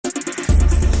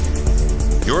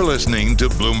You're listening to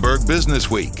Bloomberg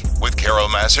Businessweek with Carol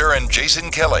Massar and Jason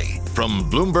Kelly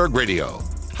from Bloomberg Radio.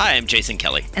 Hi, I'm Jason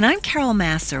Kelly. And I'm Carol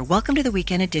Massar. Welcome to the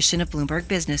weekend edition of Bloomberg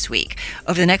Businessweek.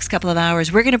 Over the next couple of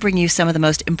hours, we're going to bring you some of the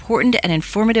most important and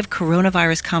informative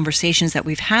coronavirus conversations that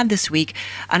we've had this week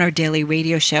on our daily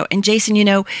radio show. And Jason, you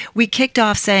know, we kicked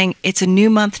off saying it's a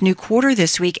new month, new quarter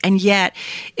this week, and yet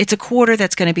it's a quarter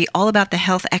that's going to be all about the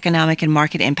health, economic, and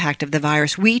market impact of the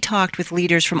virus. We talked with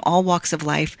leaders from all walks of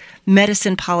life,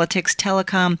 medicine, politics,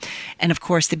 telecom, and of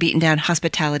course, the beaten down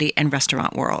hospitality and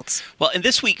restaurant worlds. Well, and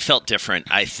this week felt different,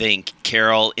 I think,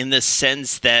 Carol, in the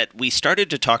sense that we started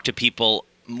to talk to people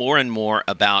more and more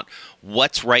about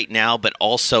what's right now, but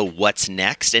also what's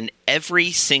next. And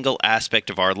every single aspect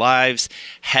of our lives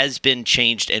has been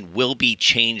changed and will be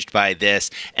changed by this.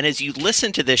 And as you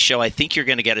listen to this show, I think you're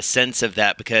going to get a sense of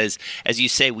that because, as you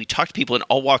say, we talk to people in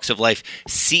all walks of life,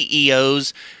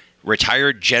 CEOs,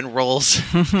 retired generals,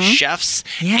 chefs,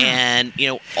 and, you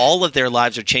know, all of their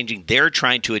lives are changing. They're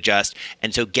trying to adjust.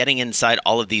 And so getting inside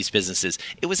all of these businesses,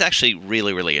 it was actually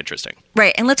really, really interesting.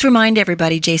 Right. And let's remind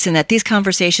everybody, Jason, that these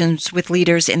conversations with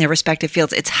leaders in their respective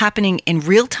fields, it's happening in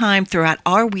real time throughout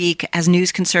our week as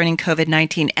news concerning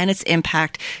COVID-19 and its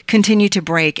impact continue to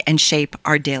break and shape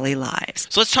our daily lives.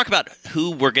 So let's talk about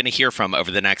who we're going to hear from over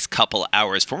the next couple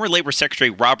hours. Former Labor Secretary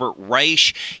Robert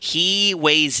Reich, he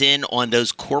weighs in on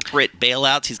those corporate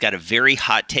bailouts. He's got a very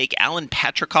hot take. Alan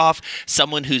Patricof,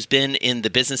 someone who's been in the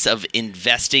business of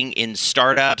investing in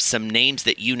startups, some names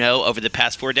that you know over the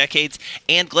past 4 decades,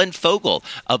 and Glenn Fogel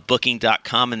of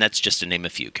Booking.com, and that's just to name a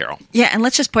few, Carol. Yeah, and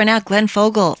let's just point out, Glenn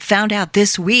Fogel found out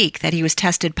this week that he was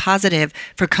tested positive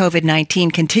for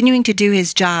COVID-19, continuing to do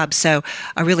his job. So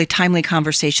a really timely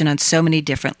conversation on so many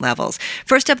different levels.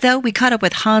 First up, though, we caught up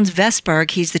with Hans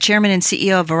Vestberg. He's the chairman and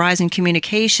CEO of Verizon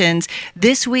Communications.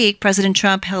 This week, President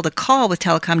Trump held a call with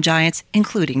telecom giants,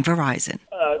 including Verizon.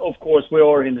 Of course, we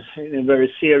are in a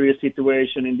very serious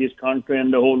situation in this country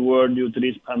and the whole world due to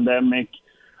this pandemic.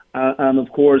 And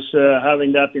of course,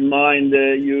 having that in mind,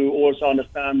 you also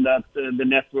understand that the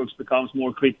networks becomes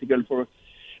more critical for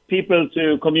people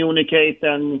to communicate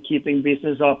and keeping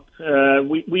business up.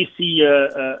 We see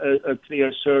a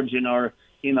clear surge in our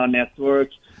network.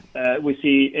 We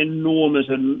see enormous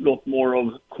a lot more of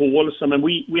calls. I mean,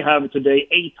 we have today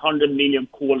 800 million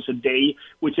calls a day,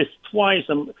 which is twice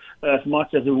as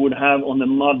much as we would have on the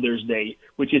Mother's Day,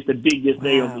 which is the biggest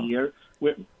day of the year.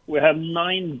 We have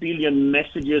 9 billion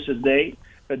messages a day,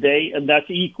 and that's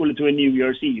equal to a New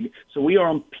Year's Eve. So we are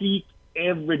on peak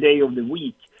every day of the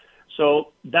week.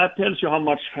 So that tells you how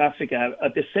much traffic I have.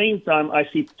 At the same time, I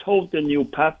see total new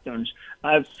patterns.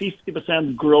 I have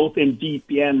 50% growth in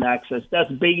VPN access.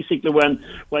 That's basically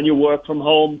when you work from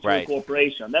home to a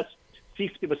corporation. That's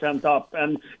 50% up.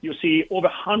 And you see over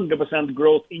 100%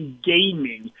 growth in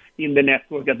gaming in the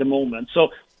network at the moment. So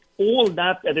all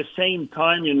that at the same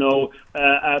time, you know,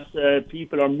 as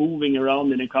people are moving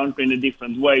around in the country in a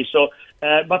different way. So,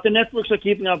 but the networks are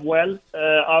keeping up well.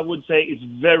 I would say it's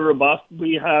very robust.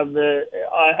 We have,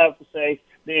 I have to say,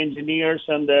 the engineers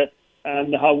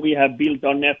and how we have built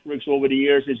our networks over the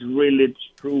years is really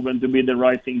proven to be the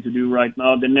right thing to do right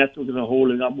now. The networks are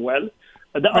holding up well.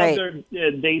 The other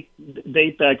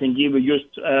data I can give you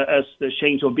just as the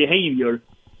change of behavior,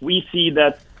 we see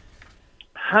that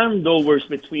handovers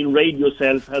between radio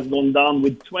cells has gone down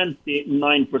with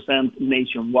 29%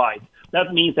 nationwide.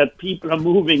 That means that people are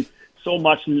moving so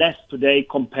much less today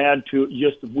compared to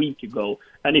just a week ago.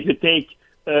 And if you take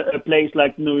a place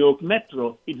like New York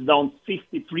Metro, it's down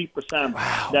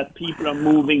 53% that people are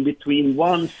moving between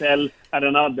one cell and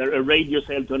another, a radio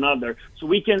cell to another. So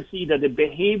we can see that the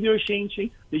behavior is changing,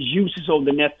 the uses of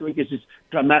the network is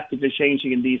dramatically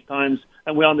changing in these times,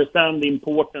 and we understand the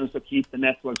importance to keep the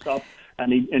networks up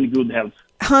and in good health.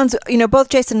 Hans, you know, both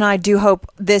Jason and I do hope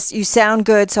this, you sound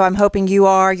good, so I'm hoping you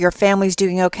are, your family's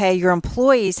doing okay, your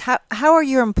employees, how are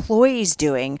your employees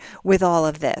doing with all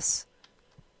of this?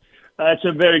 It's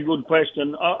a very good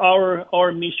question.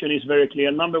 Our mission is very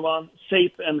clear. Number one,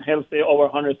 safe and healthy over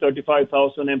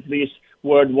 135,000 employees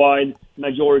worldwide,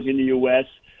 majority in the U.S.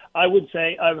 I would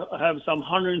say I have some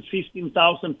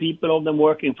 115,000 people of them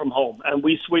working from home, and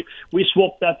we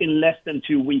swapped that in less than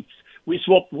 2 weeks. We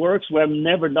swapped works we have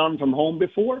never done from home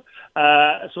before,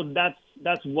 so that's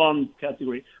That's one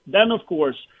category. Then, of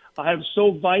course, I have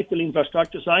so vital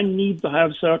infrastructure, so I need to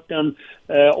have certain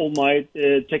of my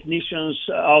technicians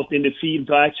out in the field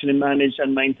to actually manage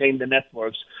and maintain the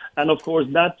networks. And of course,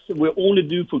 that's we only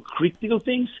do for critical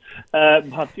things.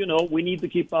 But we need to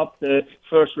keep up the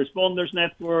first responders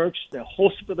networks, the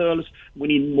hospitals. We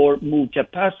need more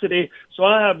capacity. So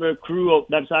I have a crew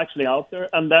that's actually out there.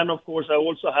 And then, of course, I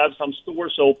also have some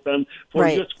stores open for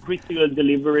just critical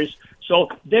deliveries. So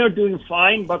they're doing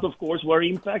fine, but of course, we're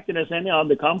impacted as any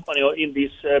other company in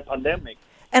this pandemic.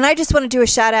 And I just want to do a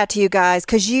shout out to you guys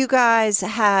because you guys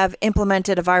have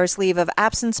implemented a virus leave of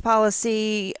absence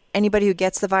policy. Anybody who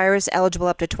gets the virus eligible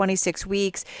up to 26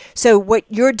 weeks. So what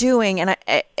you're doing, and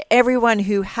everyone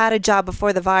who had a job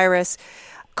before the virus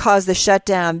caused the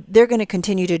shutdown, they're going to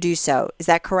continue to do so. Is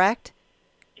that correct?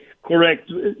 Correct.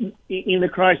 In a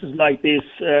crisis like this,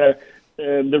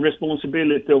 the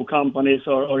responsibility of companies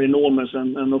are enormous,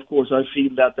 and of course I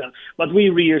feel that. But we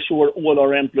reassure all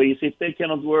our employees if they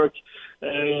cannot work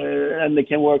and they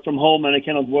can work from home and they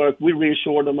cannot work, we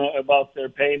reassure them about their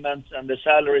payments and their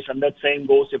salaries, and that same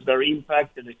goes if they're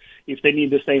impacted, if they need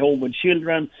to stay home with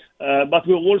children. But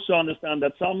we also understand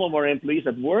that some of our employees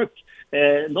at work,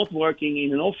 not working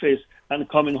in an office and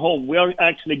coming home, we are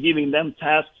actually giving them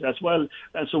tasks as well.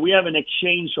 And so we have an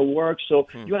exchange of work. So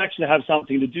you actually have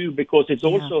something to do because it's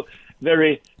also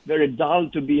very, very dull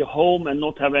to be home and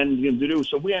not have anything to do.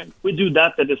 So we do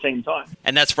that at the same time.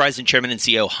 And that's Verizon Chairman and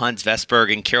CEO Hans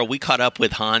Vestberg. And Carol, we caught up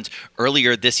with Hans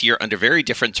earlier this year under very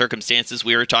different circumstances.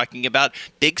 We were talking about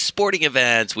big sporting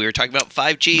events. We were talking about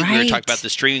 5G. Right. We were talking about the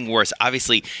streaming wars.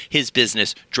 Obviously, his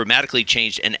business dramatically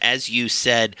changed. And as you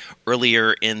said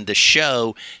earlier in the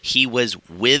show, he was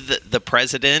with the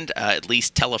president, at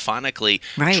least telephonically,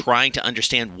 trying to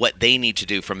understand what they need to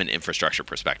do from an infrastructure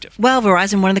perspective. Well,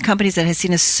 Verizon, one of the companies that has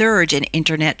seen a surge in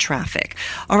internet traffic.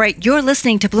 All right, you're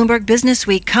listening to Bloomberg Business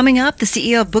Week. Coming up, the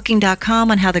CEO of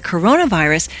Booking.com on how the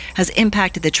coronavirus has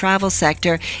impacted the travel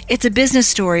sector. It's a business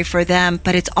story for them,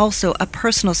 but it's also a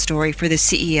personal story for the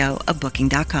CEO of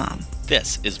Booking.com.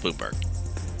 This is Bloomberg.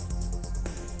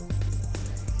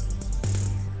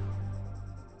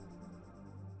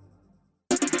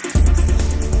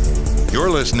 You're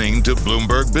listening to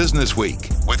Bloomberg Business Week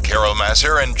with Carol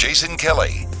Massar and Jason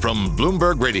Kelly from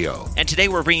Bloomberg Radio. And today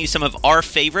we're bringing you some of our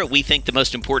favorite, we think the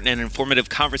most important and informative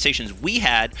conversations we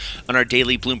had on our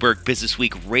daily Bloomberg Business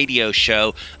Week radio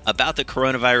show about the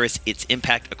coronavirus, its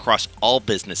impact across all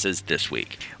businesses this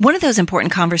week. One of those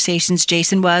important conversations,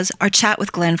 Jason, was our chat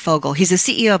with Glenn Fogel. He's the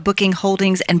CEO of Booking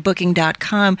Holdings and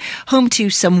Booking.com, home to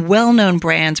some well-known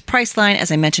brands, Priceline,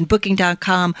 as I mentioned,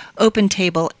 Booking.com,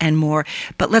 OpenTable, and more.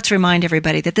 But let's remind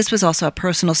everybody that this was also a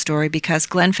personal story because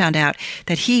Glenn found out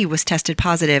that he was tested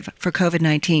positive for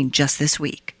COVID-19 just this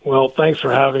week. Well, thanks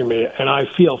for having me, and I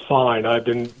feel fine. I've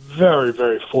been very,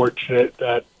 very fortunate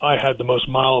that I had the most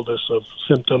mildest of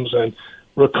symptoms and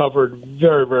recovered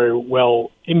very, very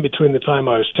well in between the time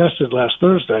I was tested last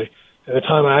Thursday and the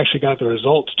time I actually got the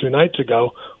results 2 nights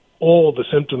ago. All the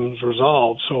symptoms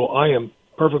resolved, so I am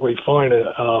perfectly fine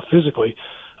physically.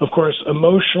 Of course,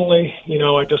 emotionally,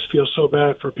 I just feel so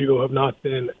bad for people who have not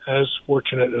been as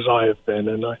fortunate as I have been,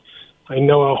 and I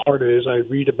know how hard it is. I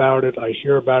read about it. I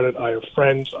hear about it. I have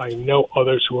friends. I know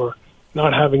others who are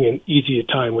not having an easy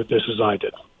time with this as I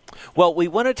did. Well, we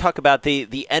want to talk about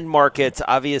the end markets,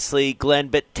 obviously, Glenn,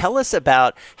 but tell us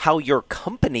about how your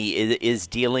company is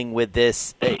dealing with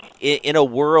this in a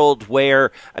world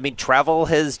where, travel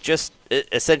has just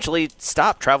essentially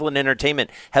stopped. Travel and entertainment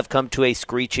have come to a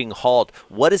screeching halt.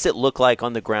 What does it look like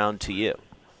on the ground to you?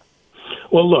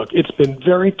 Well, look, it's been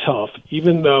very tough,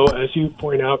 even though, as you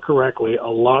point out correctly, a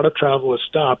lot of travel has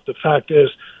stopped. The fact is,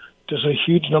 there's a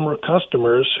huge number of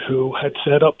customers who had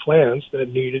set up plans that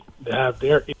needed to have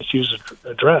their issues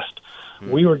addressed.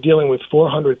 Mm-hmm. We were dealing with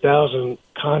 400,000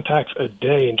 contacts a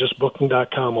day in just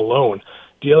Booking.com alone,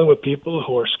 dealing with people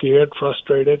who are scared,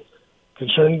 frustrated,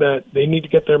 concerned that they need to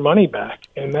get their money back.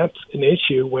 And that's an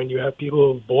issue when you have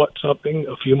people who bought something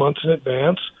a few months in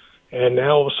advance, and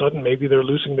now all of a sudden maybe they're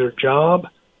losing their job,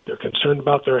 they're concerned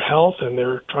about their health, and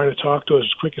they're trying to talk to us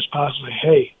as quick as possible.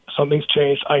 Hey, something's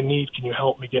changed. Can you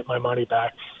help me get my money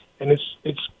back? And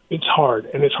it's hard,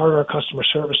 and it's hard. Our customer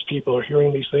service people are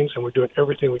hearing these things, and we're doing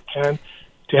everything we can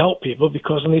to help people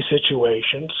because in these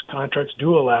situations, contracts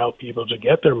do allow people to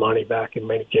get their money back in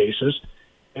many cases,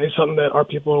 and it's something that our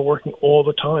people are working all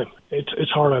the time.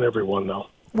 It's hard on everyone, though.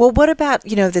 Well, what about,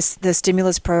 the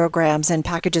stimulus programs and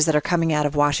packages that are coming out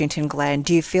of Washington, Glenn?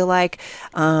 Do you feel like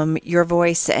your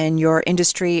voice and your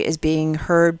industry is being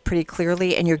heard pretty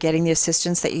clearly and you're getting the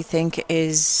assistance that you think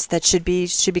that should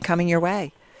be coming your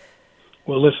way?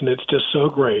 Well, listen, it's just so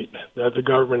great that the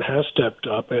government has stepped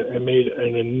up and made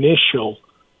an initial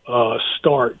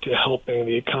start to helping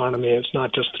the economy. It's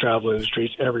not just the travel industry,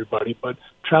 it's everybody, but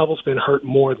travel's been hurt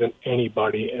more than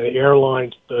anybody. And the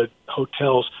airlines, the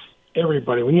hotels,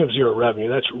 everybody, when you have zero revenue,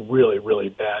 that's really, really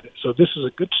bad. So this is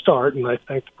a good start, and I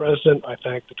thank the President, I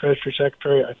thank the Treasury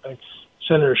Secretary, I thank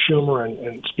Senator Schumer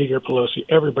and Speaker Pelosi,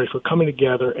 everybody for coming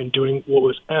together and doing what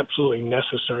was absolutely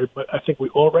necessary. But I think we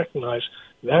all recognize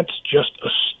that's just a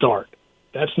start.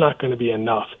 That's not going to be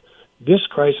enough. This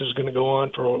crisis is going to go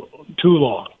on for too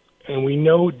long. And we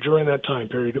know during that time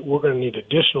period we're going to need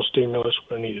additional stimulus,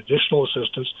 we're going to need additional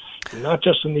assistance, not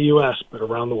just in the U.S., but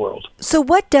around the world. So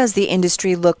what does the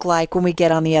industry look like when we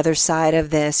get on the other side of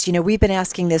this? You know, we've been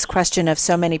asking this question of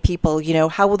so many people, you know,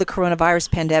 how will the coronavirus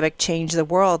pandemic change the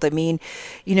world? I mean,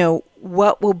 you know,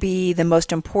 what will be the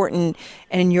most important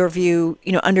and, in your view,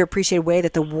 you know, underappreciated way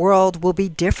that the world will be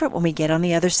different when we get on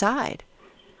the other side?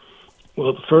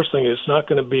 Well, the first thing is it's not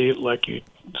going to be like you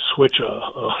switch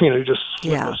you just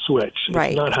flip a switch.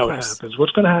 It's not how it happens.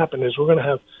 What's going to happen is we're going to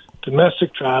have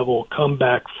domestic travel come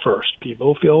back first.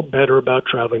 People feel better about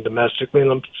traveling domestically, and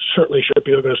I'm certainly sure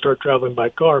people are going to start traveling by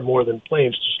car more than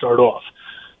planes to start off.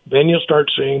 Then you'll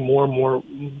start seeing more and more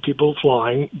people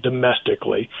flying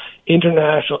domestically.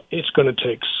 International, it's going to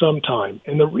take some time.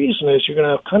 And the reason is you're going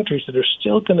to have countries that are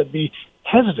still going to be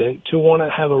hesitant to want to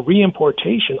have a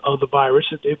reimportation of the virus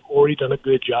that they've already done a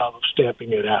good job of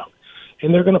stamping it out.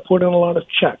 And they're going to put in a lot of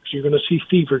checks. You're going to see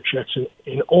fever checks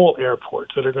in all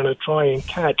airports that are going to try and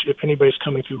catch if anybody's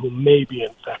coming through who may be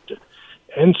infected.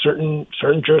 And certain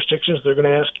jurisdictions, they're going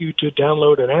to ask you to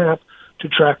download an app to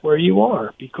track where you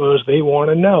are because they want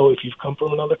to know if you've come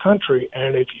from another country.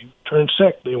 And if you turn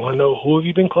sick, they want to know who have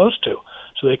you been close to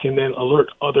so they can then alert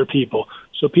other people.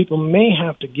 So people may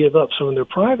have to give up some of their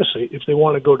privacy if they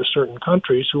want to go to certain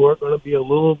countries who are going to be a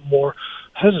little more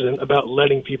hesitant about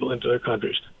letting people into their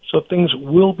countries. So things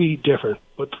will be different.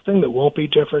 But the thing that won't be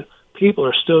different, people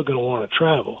are still going to want to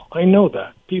travel. I know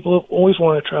that. People have always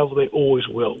wanted to travel. They always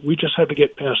will. We just have to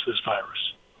get past this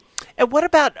virus. And what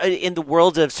about in the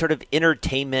world of sort of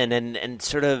entertainment and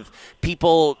sort of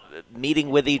people meeting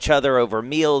with each other over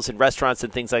meals and restaurants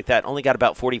and things like that? Only got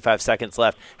about 45 seconds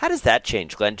left. How does that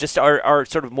change, Glenn? Just our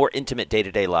sort of more intimate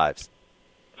day-to-day lives.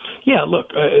 Yeah, look,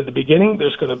 at the beginning,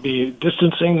 there's going to be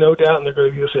distancing, no doubt, and they're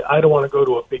going to say, I don't want to go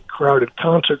to a big crowded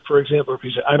concert, for example, or if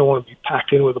you say, I don't want to be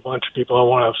packed in with a bunch of people, I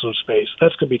want to have some space.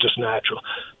 That's going to be just natural.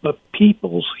 But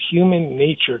people's human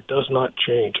nature does not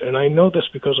change. And I know this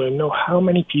because I know how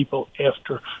many people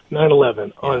after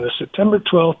 9/11, on the September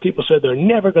 12th, people said they're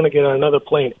never going to get on another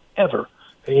plane ever.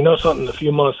 And you know something, in a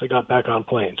few months, they got back on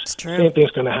planes. It's true. Same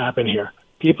thing's going to happen here.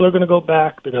 People are going to go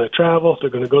back, they're going to travel,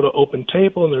 they're going to go to open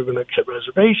table, and they're going to get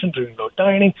reservations, they're going to go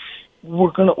dining.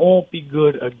 We're going to all be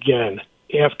good again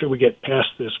after we get past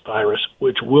this virus,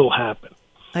 which will happen.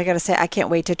 I got to say, I can't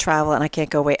wait to travel, and I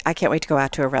can't wait to go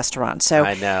out to a restaurant. So,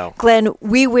 I know. Glenn,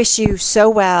 we wish you so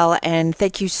well, and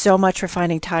thank you so much for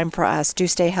finding time for us. Do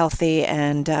stay healthy,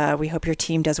 and we hope your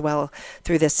team does well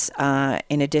through this.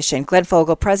 In addition, Glenn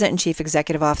Fogel, President and Chief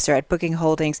Executive Officer at Booking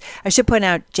Holdings. I should point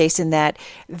out, Jason, that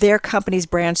their company's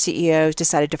branch CEOs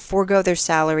decided to forego their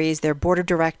salaries. Their board of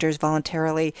directors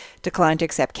voluntarily declined to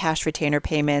accept cash retainer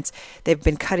payments. They've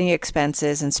been cutting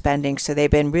expenses and spending, so they've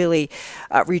been really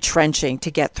retrenching to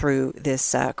get through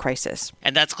this crisis.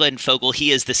 And that's Glenn Fogel. He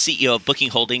is the CEO of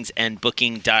Booking Holdings and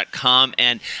Booking.com.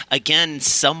 And again,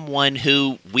 someone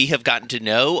who we have gotten to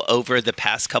know over the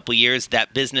past couple of years.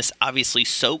 That business obviously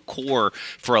so core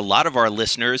for a lot of our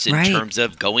listeners in terms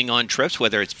of going on trips,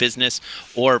 whether it's business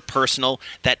or personal.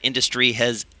 That industry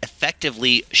has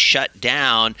effectively shut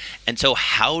down. And so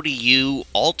how do you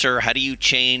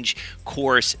change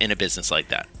course in a business like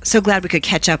that? So glad we could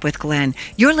catch up with Glenn.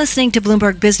 You're listening to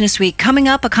Bloomberg Businessweek. Coming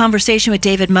up, a conversation with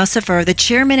David Massar, the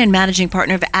chairman and managing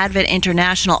partner of Advent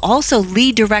International, also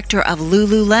lead director of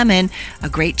Lululemon. A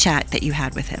great chat that you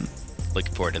had with him.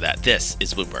 Looking forward to that. This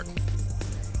is Bloomberg.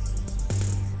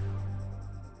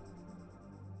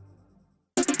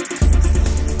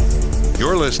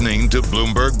 You're listening to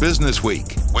Bloomberg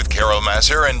Businessweek with Carol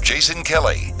Massar and Jason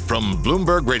Kelly from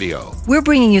Bloomberg Radio. We're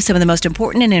bringing you some of the most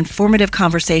important and informative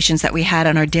conversations that we had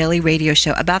on our daily radio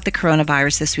show about the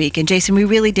coronavirus this week. And Jason, we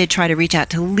really did try to reach out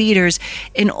to leaders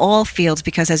in all fields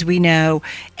because, as we know,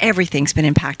 everything's been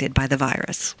impacted by the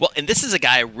virus. Well, and this is a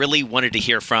guy I really wanted to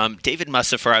hear from, David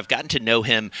Massar. I've gotten to know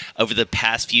him over the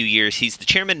past few years. He's the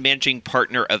chairman managing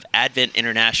partner of Advent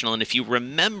International. And if you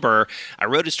remember, I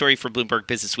wrote a story for Bloomberg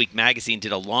Businessweek magazine,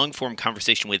 did a long-form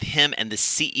conversation with him and the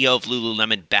CEO of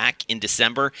Lululemon back in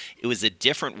December. It was a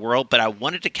different world, but I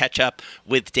wanted to catch up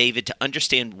with David to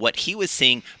understand what he was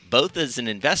seeing both as an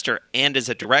investor and as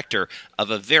a director of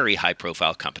a very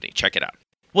high-profile company. Check it out.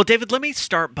 Well, David, let me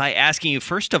start by asking you,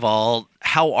 first of all,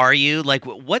 how are you? Like,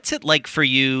 what's it like for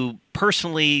you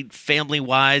personally,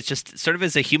 family-wise, just sort of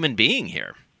as a human being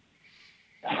here?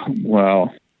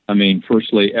 Well, I mean,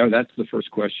 firstly, that's the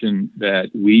first question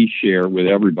that we share with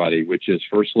everybody, which is,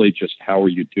 firstly, just how are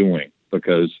you doing?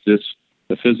 Because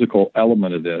the physical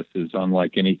element of this is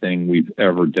unlike anything we've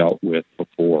ever dealt with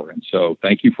before. And so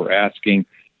thank you for asking.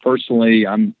 Personally,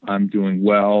 I'm doing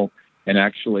well. And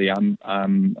actually, I'm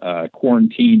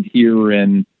quarantined here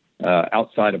in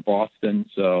outside of Boston.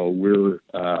 So we're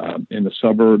in the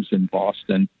suburbs in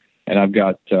Boston, and I've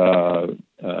got 4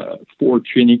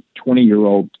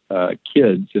 20-year-old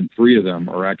kids, and 3 of them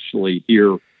are actually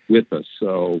here with us.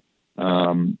 So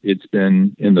it's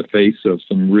been in the face of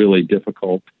some really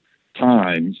difficult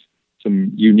times,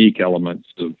 some unique elements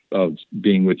of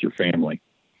being with your family.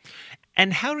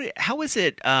 And how is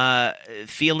it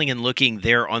feeling and looking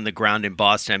there on the ground in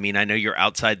Boston? I mean, I know you're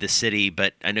outside the city,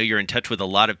 but I know you're in touch with a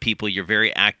lot of people. You're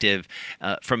very active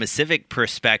from a civic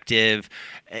perspective.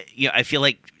 I feel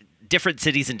like different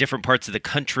cities in different parts of the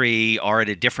country are at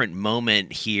a different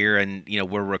moment here, and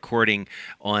we're recording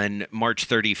on March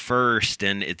 31st,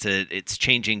 and it's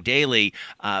changing daily.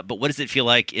 But what does it feel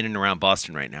like in and around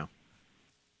Boston right now?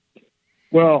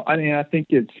 Well, I mean, I think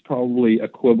it's probably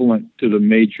equivalent to the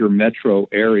major metro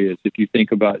areas. If you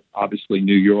think about, obviously,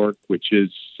 New York, which is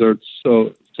such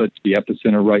the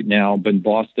epicenter right now, but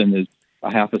Boston is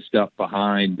a half a step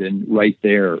behind and right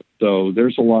there. So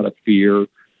there's a lot of fear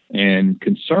and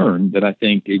concern that I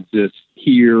think exists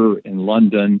here in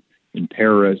London, in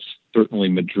Paris, certainly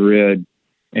Madrid,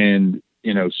 and,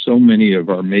 so many of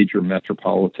our major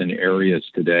metropolitan areas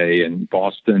today. And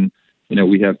Boston,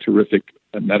 we have terrific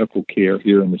medical care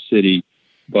here in the city,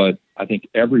 but I think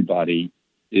everybody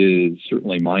is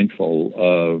certainly mindful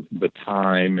of the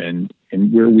time and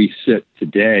where we sit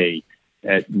today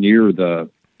at near the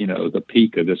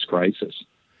peak of this crisis.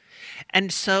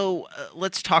 And so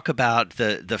let's talk about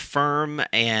the firm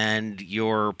and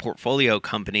your portfolio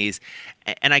companies.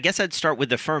 And I guess I'd start with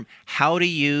the firm. How do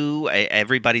you,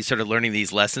 everybody's sort of learning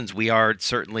these lessons. We are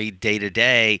certainly day to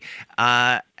day.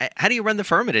 How do you run the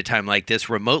firm at a time like this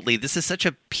remotely? This is such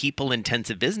a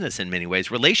people-intensive business in many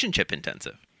ways,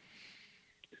 relationship-intensive.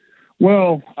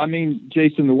 Well, I mean,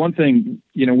 Jason, the one thing,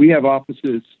 we have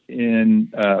offices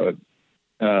in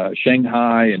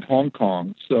Shanghai and Hong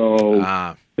Kong.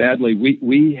 So sadly,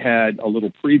 we had a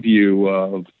little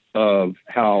preview of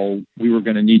how we were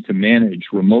going to need to manage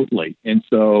remotely. And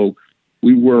so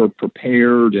we were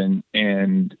prepared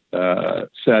and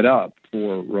set up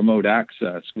for remote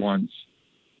access once,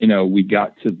 we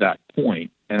got to that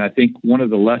point. And I think one of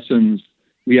the lessons,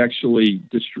 we actually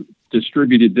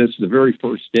distributed this the very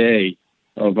first day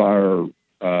of our,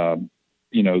 when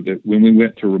we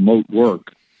went to remote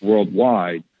work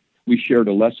worldwide, we shared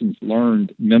a lessons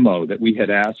learned memo that we had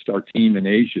asked our team in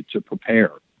Asia to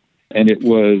prepare. And it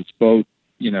was both,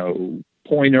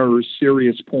 pointers,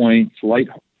 serious points,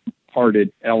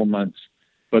 lighthearted elements.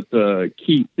 But the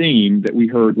key theme that we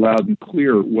heard loud and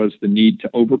clear was the need to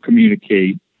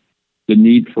over-communicate, the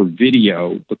need for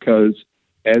video, because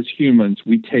as humans,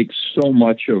 we take so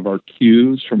much of our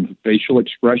cues from facial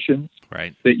expressions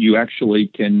that you actually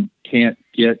can't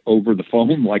get over the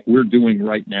phone like we're doing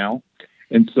right now.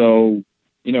 And so,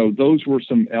 those were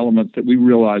some elements that we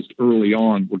realized early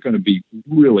on were going to be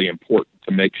really important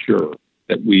to make sure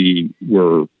that we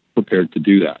were prepared to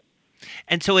do that.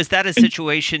 And so is that a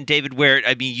situation, David, where,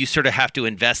 you sort of have to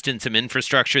invest in some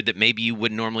infrastructure that maybe you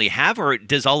wouldn't normally have, or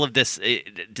does all of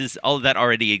that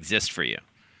already exist for you?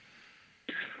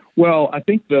 Well, I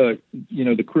think the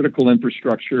critical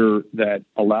infrastructure that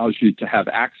allows you to have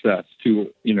access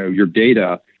to, your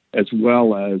data, as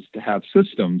well as to have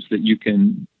systems that you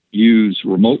can use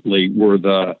remotely, were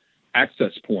the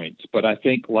access points. But I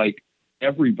think, like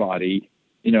everybody,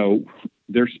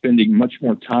 they're spending much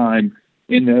more time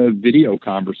in the video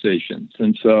conversations.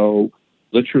 And so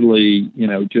literally,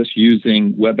 just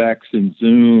using WebEx and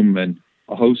Zoom and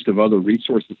a host of other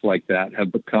resources like that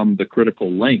have become the critical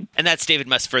link. And that's David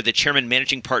Massar, the chairman,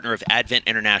 managing partner of Advent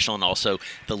International, and also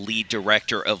the lead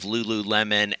director of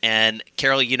Lululemon. And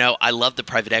Carol, I love the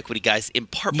private equity guys in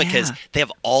part because they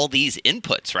have all these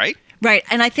inputs, right? Right.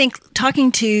 And I think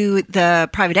talking to the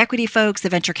private equity folks, the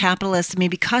venture capitalists,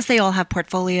 because they all have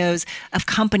portfolios of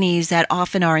companies that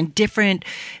often are in different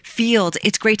fields,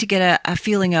 it's great to get a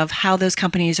feeling of how those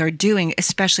companies are doing,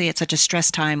 especially at such a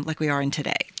stress time like we are in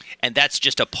today. And that's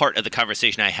just a part of the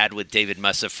conversation I had with David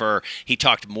Massar. He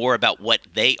talked more about what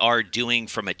they are doing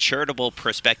from a charitable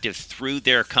perspective through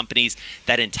their companies.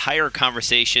 That entire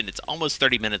conversation, it's almost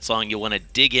 30 minutes long. You'll want to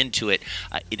dig into it.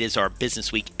 It is our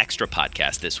Business Week Extra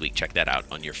podcast this week. Check that out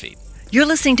on your feed. You're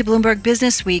listening to Bloomberg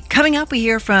Business Week. Coming up, we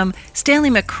hear from Stanley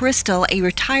McChrystal, a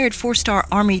retired 4-star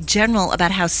Army general,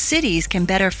 about how cities can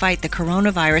better fight the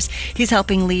coronavirus. He's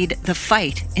helping lead the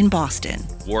fight in Boston.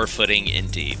 War footing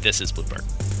indeed. This is Bloomberg.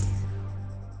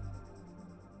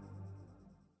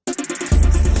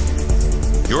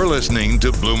 You're listening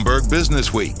to Bloomberg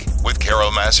Business Week with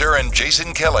Carol Massar and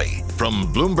Jason Kelly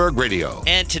from Bloomberg Radio.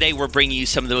 And today we're bringing you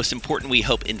some of the most important, we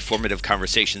hope, informative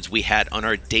conversations we had on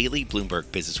our daily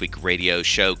Bloomberg Business Week radio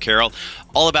show. Carol,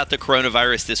 all about the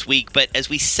coronavirus this week. But as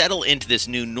we settle into this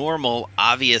new normal,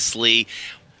 obviously,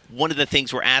 one of the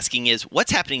things we're asking is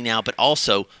what's happening now, but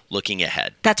also looking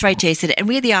ahead. That's right, Jason. And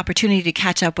we had the opportunity to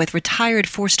catch up with retired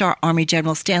 4-star Army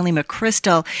General Stanley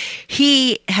McChrystal.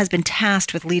 He has been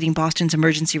tasked with leading Boston's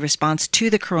emergency response to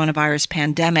the coronavirus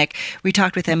pandemic. We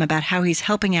talked with him about how he's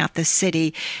helping out the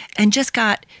city and just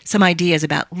got some ideas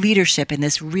about leadership in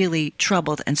this really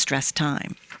troubled and stressed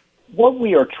time. What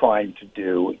we are trying to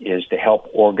do is to help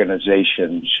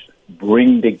organizations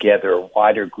bring together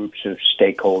wider groups of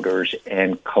stakeholders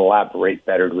and collaborate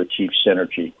better to achieve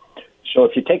synergy. So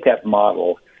if you take that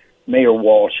model, Mayor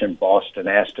Walsh in Boston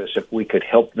asked us if we could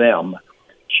help them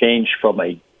change from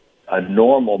a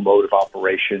normal mode of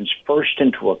operations first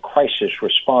into a crisis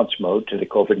response mode to the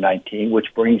COVID-19,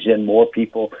 which brings in more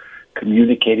people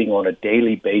communicating on a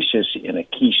daily basis in a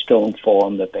Keystone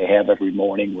forum that they have every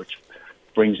morning, which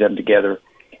brings them together.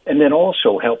 And then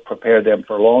also help prepare them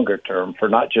for longer term, for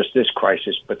not just this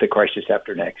crisis, but the crisis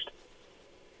after next.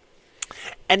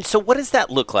 And so what does that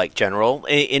look like, General,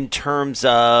 in terms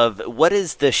of what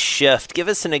is the shift? Give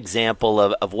us an example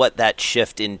of what that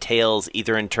shift entails,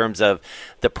 either in terms of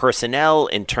the personnel,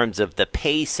 in terms of the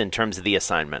pace, in terms of the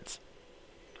assignments.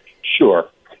 Sure.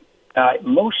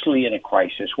 Mostly in a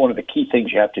crisis, one of the key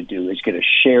things you have to do is get a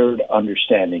shared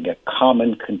understanding, a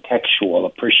common contextual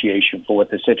appreciation for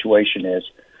what the situation is.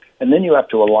 And then you have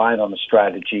to align on the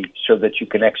strategy so that you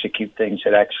can execute things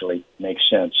that actually make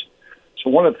sense.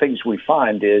 So one of the things we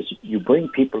find is you bring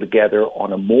people together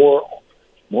on a more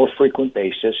frequent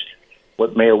basis.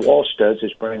 What Mayor Walsh does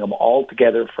is bring them all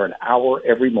together for an hour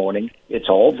every morning. It's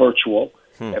all virtual.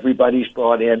 Everybody's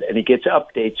brought in, and he gets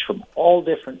updates from all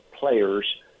different players,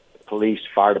 police,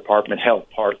 fire department, health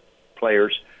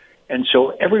players. And so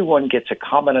everyone gets a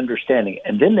common understanding.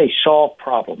 And then they solve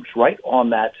problems right on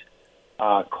that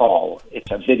call.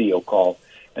 It's a video call.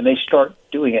 And they start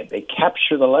doing it. They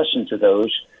capture the lessons of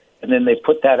those, and then they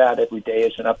put that out every day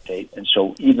as an update. And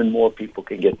so even more people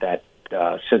can get that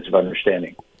sense of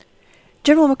understanding.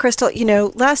 General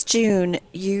McChrystal, last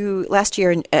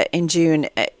year in June,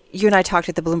 you and I talked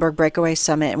at the Bloomberg Breakaway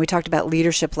Summit, and we talked about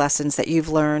leadership lessons that you've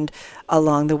learned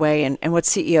along the way and what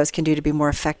CEOs can do to be more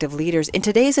effective leaders. In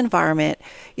today's environment,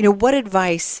 what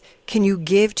advice can you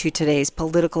give to today's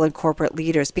political and corporate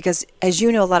leaders? Because, as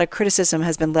you know, a lot of criticism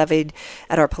has been levied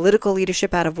at our political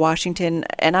leadership out of Washington,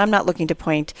 and I'm not looking to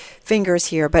point fingers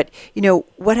here, but,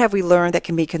 what have we learned that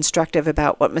can be constructive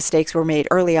about what mistakes were made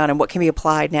early on and what can be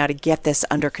applied now to get this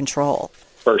under control?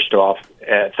 First off,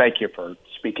 thank you for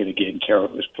speaking again, Carol.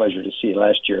 It was a pleasure to see you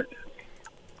last year.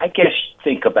 I guess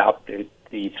think about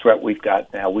the threat we've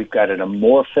got now. We've got an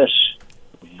amorphous,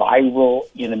 viral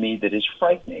enemy that is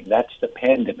frightening. That's the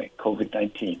pandemic,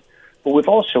 COVID-19. But we've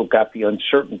also got the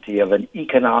uncertainty of an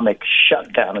economic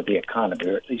shutdown of the economy,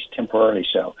 or at least temporarily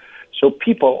so. So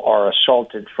people are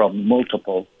assaulted from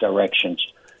multiple directions.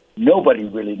 Nobody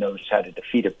really knows how to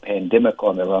defeat a pandemic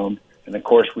on their own. And, of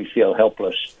course, we feel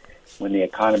helpless when the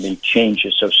economy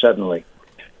changes so suddenly.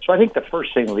 So I think the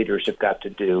first thing leaders have got to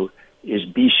do is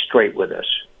be straight with us.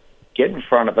 Get in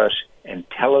front of us and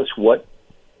tell us what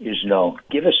is known.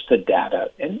 Give us the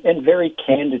data in very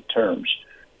candid terms.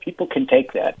 People can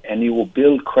take that, and you will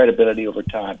build credibility over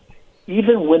time.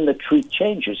 Even when the truth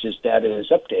changes as data is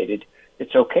updated,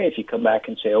 it's okay if you come back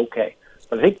and say, okay.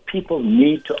 But I think people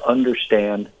need to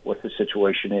understand what the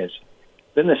situation is.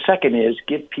 Then the second is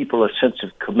give people a sense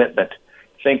of commitment.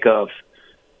 Think of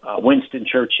Winston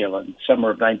Churchill in summer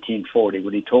of 1940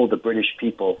 when he told the British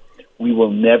people, we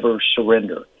will never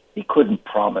surrender. He couldn't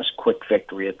promise quick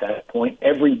victory at that point.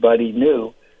 Everybody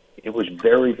knew it was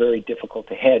very, very difficult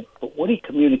to head. But what he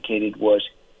communicated was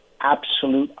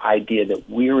absolute idea that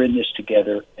we're in this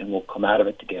together and we'll come out of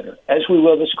it together, as we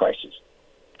will this crisis.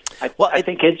 I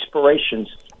think inspiration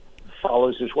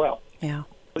follows as well. Yeah.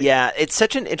 Yeah, it's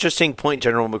such an interesting point,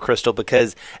 General McChrystal,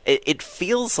 because it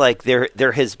feels like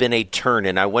there has been a turn,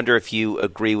 and I wonder if you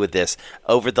agree with this,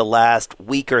 over the last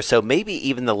week or so, maybe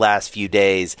even the last few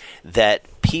days, that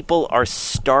people are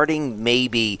starting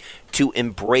maybe to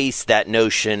embrace that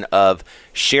notion of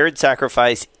shared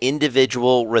sacrifice,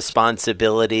 individual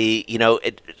responsibility,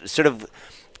 sort of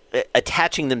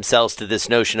attaching themselves to this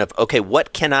notion of, okay,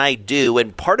 what can I do?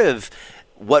 And part of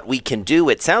what we can do,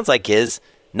 it sounds like, is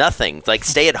nothing. Like,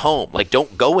 stay at home. Like,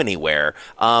 don't go anywhere.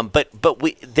 But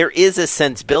there is a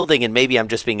sense building, and maybe I'm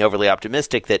just being overly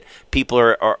optimistic, that people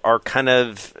are kind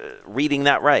of reading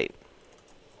that right.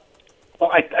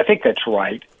 Well, I think that's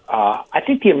right. I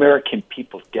think the American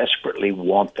people desperately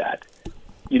want that.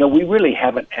 We really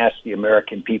haven't asked the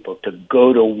American people to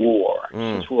go to war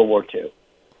since World War II.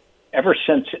 Ever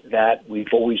since that, we've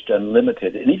always done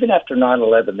limited. And even after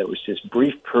 9/11, there was this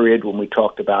brief period when we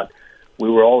talked about we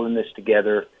were all in this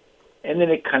together, and then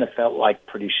it kind of felt like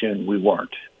pretty soon we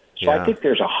weren't. So I think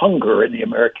there's a hunger in the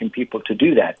American people to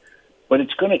do that. But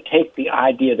it's going to take the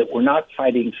idea that we're not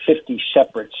fighting 50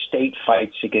 separate state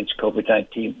fights against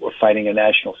COVID-19. We're fighting a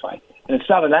national fight. And it's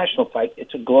not a national fight.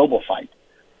 It's a global fight.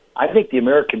 I think the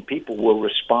American people will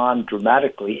respond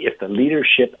dramatically if the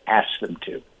leadership asks them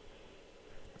to.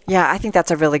 Yeah, I think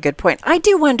that's a really good point. I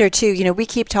do wonder, too, we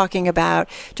keep talking about,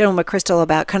 General McChrystal,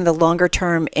 about kind of the longer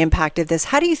term impact of this.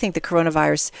 How do you think the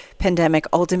coronavirus pandemic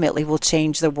ultimately will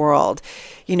change the world?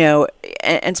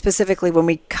 And specifically when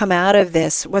we come out of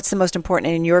this, what's the most important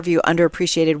and, in your view,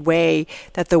 underappreciated way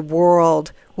that the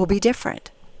world will be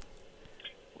different?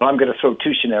 Well, I'm going to throw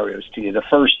two scenarios to you. The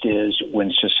first is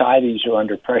when societies are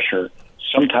under pressure,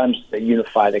 sometimes they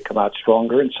unify, they come out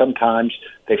stronger, and sometimes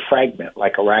they fragment,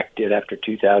 like Iraq did after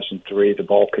 2003, the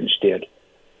Balkans did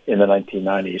in the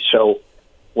 1990s. So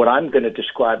what I'm going to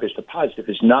describe as the positive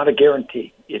is not a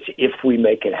guarantee. It's if we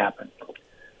make it happen.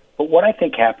 But what I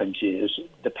think happens is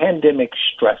the pandemic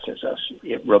stresses us.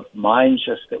 It reminds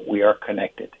us that we are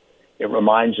connected. It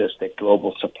reminds us that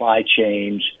global supply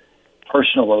chains,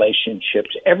 personal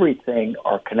relationships, everything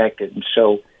are connected. And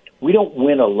so we don't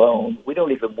win alone. We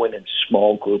don't even win in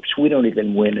small groups. We don't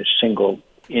even win as single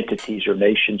entities or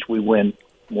nations. We win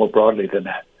more broadly than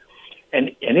that.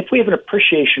 And if we have an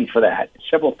appreciation for that,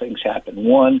 several things happen.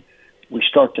 One, we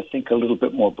start to think a little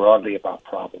bit more broadly about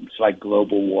problems like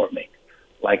global warming,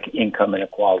 like income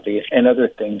inequality, and other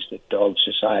things that dog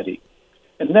society.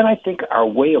 And then I think our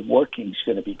way of working is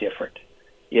going to be different.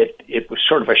 It was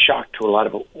sort of a shock to a lot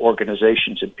of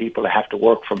organizations and people to have to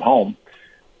work from home.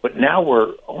 But now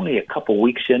we're only a couple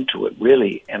weeks into it,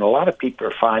 really, and a lot of people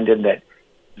are finding that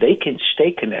they can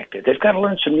stay connected. They've got to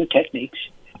learn some new techniques.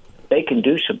 They can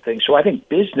do some things. So I think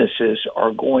businesses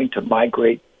are going to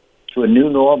migrate to a new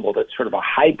normal that's sort of a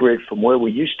hybrid from where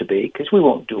we used to be, because we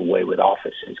won't do away with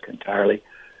offices entirely,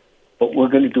 but we're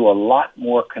going to do a lot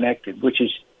more connected, which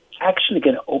is actually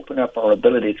going to open up our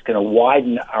ability. It's going to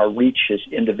widen our reach as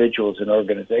individuals and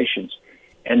organizations.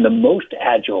 And the most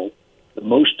agile, the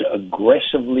most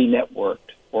aggressively networked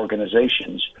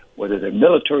organizations, whether they're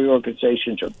military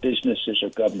organizations or businesses or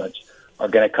governments, are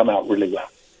going to come out really well.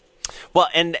 Well,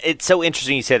 and it's so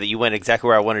interesting you said that. You went exactly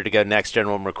where I wanted to go next,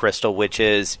 General McChrystal, which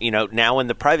is, now in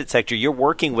the private sector, you're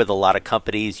working with a lot of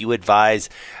companies. You advise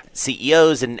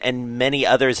CEOs and many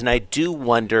others. And I do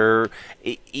wonder,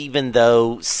 even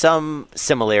though some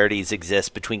similarities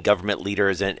exist between government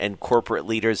leaders and corporate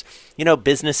leaders,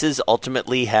 businesses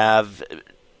ultimately have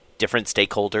different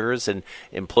stakeholders and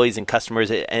employees and customers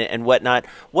and whatnot.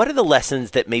 What are the lessons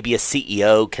that maybe a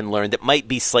CEO can learn that might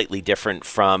be slightly different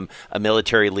from a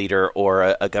military leader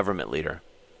or a government leader?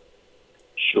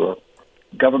 Sure.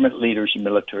 Government leaders and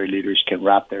military leaders can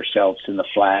wrap themselves in the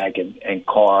flag and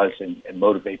cause and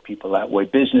motivate people that way.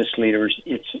 Business leaders,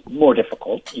 it's more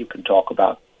difficult. You can talk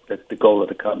about the goal of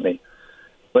the company.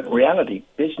 But in reality,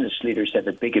 business leaders have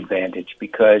a big advantage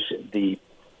because the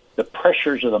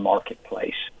pressures of the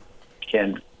marketplace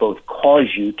can both cause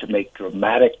you to make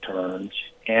dramatic turns,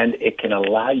 and it can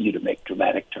allow you to make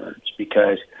dramatic turns,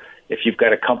 because if you've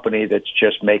got a company that's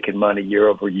just making money year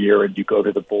over year and you go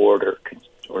to the board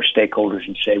or stakeholders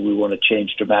and say, we want to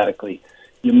change dramatically,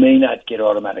 you may not get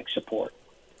automatic support.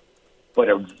 But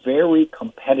a very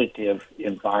competitive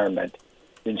environment,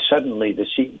 then suddenly the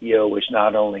CEO is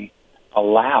not only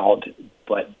allowed,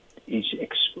 but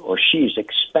she's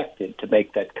expected to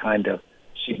make that kind of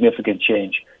significant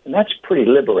change. And that's pretty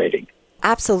liberating.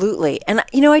 Absolutely. And,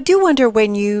 I do wonder,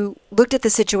 when you looked at the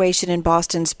situation in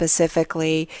Boston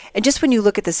specifically, and just when you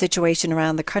look at the situation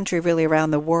around the country, really around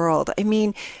the world,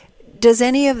 does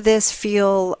any of this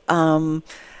feel, a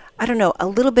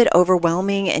little bit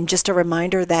overwhelming, and just a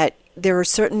reminder that, there are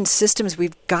certain systems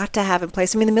we've got to have in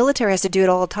place. I mean, the military has to do it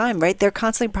all the time, right? They're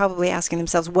constantly probably asking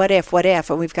themselves, what if,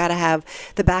 and we've got to have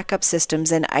the backup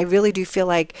systems. And I really do feel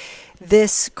like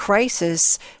this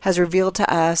crisis has revealed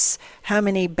to us how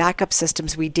many backup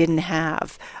systems we didn't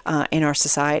have in our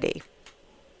society.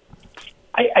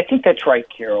 I think that's right,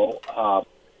 Carol.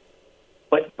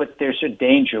 But there's a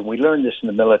danger. We learned this in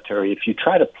the military. If you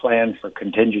try to plan for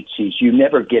contingencies, you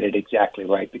never get it exactly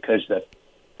right because the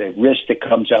risk that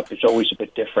comes up is always a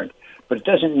bit different. But it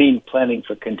doesn't mean planning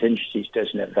for contingencies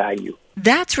doesn't have value.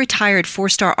 That's retired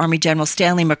 4-star Army General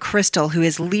Stanley McChrystal, who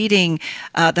is leading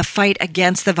the fight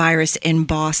against the virus in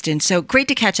Boston. So great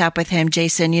to catch up with him,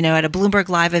 Jason. You know, at a Bloomberg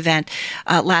Live event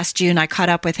last June, I caught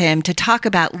up with him to talk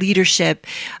about leadership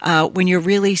when you're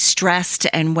really stressed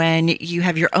and when you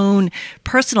have your own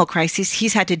personal crises.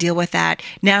 He's had to deal with that.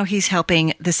 Now he's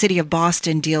helping the city of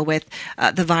Boston deal with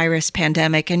the virus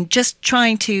pandemic and just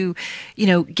trying to,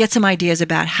 get some ideas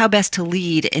about how best to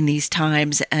lead in these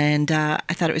times. And I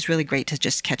thought it was really great to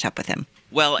just catch up with him.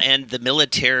 Well, and the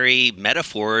military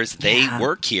metaphors, they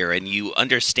work here, and you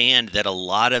understand that a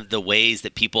lot of the ways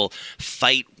that people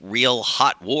fight real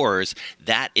hot wars,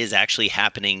 that is actually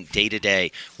happening day to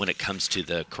day when it comes to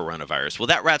the coronavirus. Well,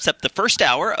 that wraps up the first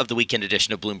hour of the weekend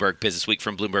edition of Bloomberg Businessweek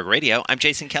from Bloomberg Radio. I'm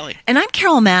Jason Kelly. And I'm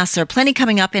Carol Massar. Plenty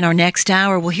coming up in our next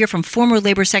hour. We'll hear from former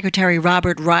Labor Secretary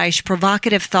Robert Reich,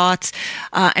 provocative thoughts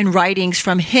and writings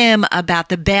from him about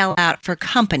the bailout for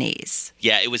companies.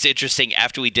 Yeah, it was interesting.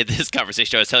 After we did this conversation,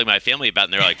 I was telling my family about it,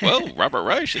 and they're like, whoa, Robert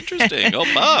Reich, interesting. Oh,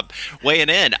 Bob, weighing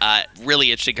in.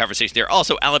 Really interesting conversation there.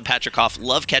 Also, Alan Patricoff,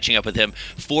 love catching up with him.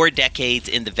 4 decades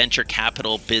in the venture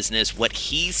capital business, what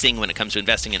he's seeing when it comes to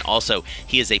investing, and also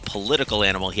he is a political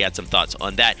animal. He had some thoughts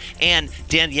on that. And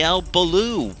Danielle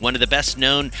Boulou, one of the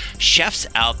best-known chefs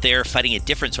out there, fighting a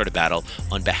different sort of battle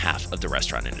on behalf of the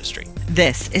restaurant industry.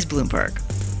 This is Bloomberg.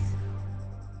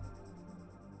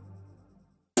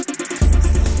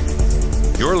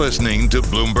 You're listening to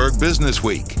Bloomberg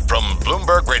Businessweek from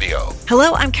Bloomberg Radio.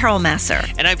 Hello, I'm Carol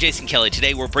Massar. And I'm Jason Kelly.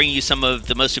 Today, we're bringing you some of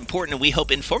the most important and we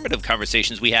hope informative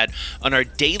conversations we had on our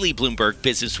daily Bloomberg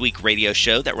Businessweek radio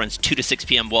show that runs 2 to 6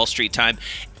 p.m. Wall Street time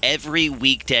every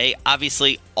weekday.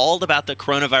 Obviously, all about the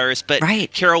coronavirus. But,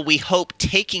 right. Carol, we hope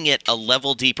taking it a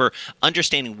level deeper,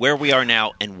 understanding where we are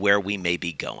now and where we may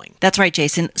be going. That's right,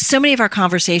 Jason. So many of our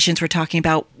conversations were talking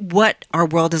about what our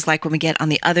world is like when we get on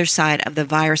the other side of the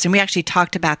virus. And we actually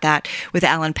talked about that with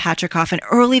Alan Patricoff, an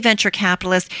early venture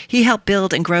capitalist. He helped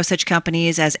build and grow such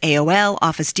companies as AOL,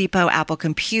 Office Depot, Apple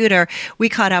Computer. We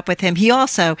caught up with him. He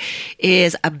also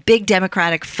is a big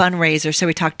Democratic fundraiser, so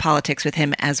we talked politics with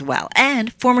him as well.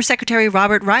 And former Secretary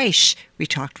Robert Reich, we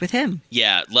talked with him.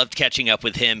 Yeah, loved catching up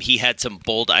with him. He had some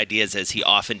bold ideas, as he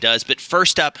often does. But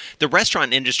first up, the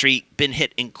restaurant industry been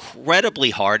hit incredibly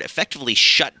hard, effectively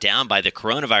shut down by the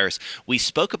coronavirus. We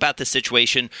spoke about the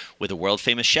situation with a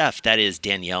world-famous chef, that is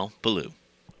Danielle Boulou.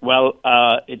 Well,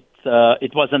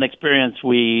 it was an experience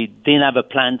we didn't have a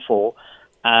plan for,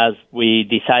 as we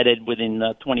decided within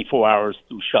 24 hours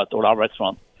to shut all our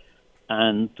restaurants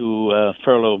and to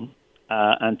furlough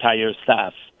entire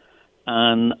staff.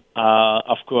 And,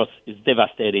 of course, it's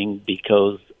devastating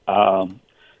because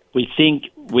we think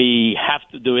we have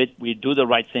to do it. We do the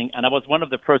right thing. And I was one of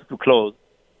the first to close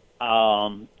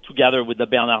together with the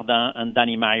Bernardin and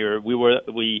Danny Meyer.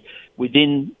 We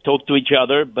didn't talk to each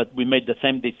other, but we made the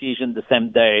same decision the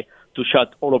same day to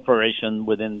shut all operation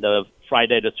within the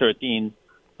Friday the 13th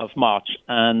of March.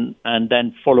 And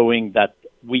then following that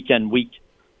week,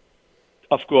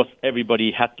 of course,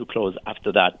 everybody had to close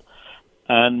after that.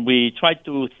 And we tried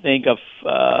to think of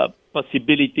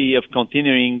possibility of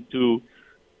continuing to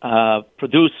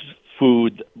produce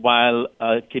food while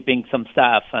keeping some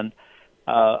staff. And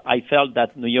I felt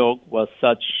that New York was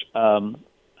such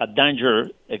a danger,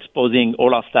 exposing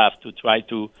all our staff to try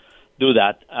to do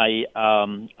that.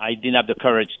 I didn't have the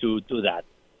courage to do that.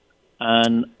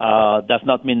 And does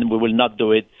not mean we will not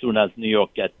do it soon as New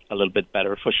York gets a little bit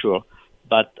better, for sure.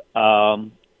 But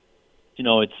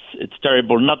it's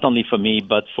terrible, not only for me,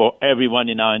 but for everyone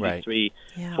in our industry,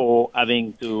 for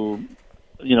having to,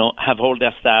 have all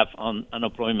their staff on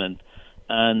unemployment,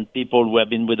 and people who have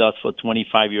been with us for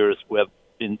 25 years, who have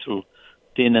been through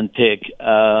thin and thick,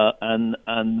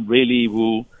 and really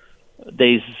we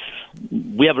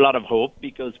have a lot of hope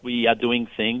because we are doing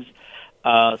things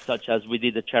such as we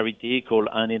did a charity called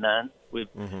Hand in Hand with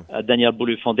Danielle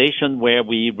Boulou Foundation, where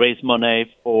we raise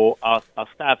money for our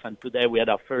staff. And today we had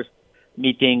our first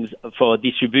meetings for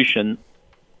distribution,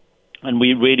 and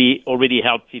we really already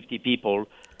helped 50 people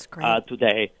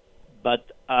today. but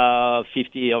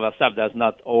 50 of our staff, that's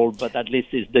not all, but at least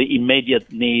it's the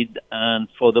immediate need, and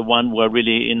for the one who are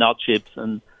really in hardships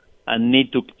and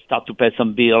need to start to pay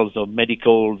some bills or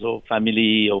medicals or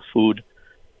family or food.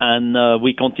 And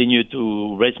we continue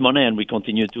to raise money and we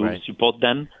continue to support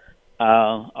them.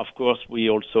 Of course, we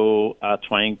also are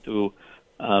trying to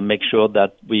make sure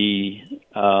that we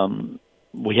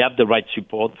have the right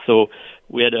support. So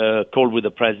we had a call with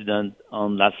the president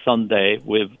on last Sunday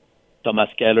with Thomas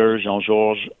Keller,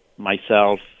 Jean-Georges,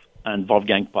 myself, and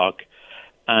Wolfgang Puck,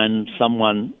 and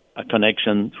a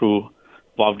connection through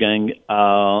Wolfgang,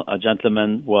 a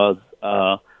gentleman was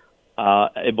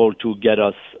able to get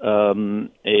us a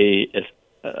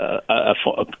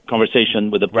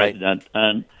conversation with the president.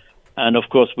 And of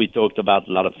course, we talked about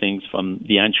a lot of things, from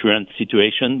the insurance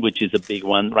situation, which is a big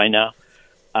one right now,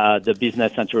 the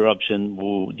business interruption,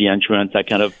 the insurance are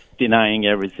kind of denying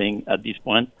everything at this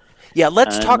point. Yeah,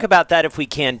 let's talk about that if we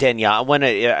can, Danielle. I want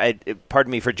to,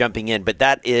 pardon me for jumping in, but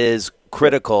that is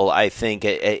critical, I think,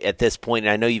 at this point.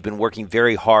 And I know you've been working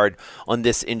very hard on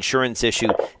this insurance issue.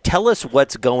 Tell us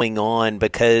what's going on,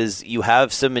 because you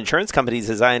have some insurance companies,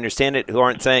 as I understand it, who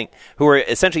are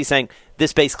essentially saying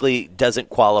this basically doesn't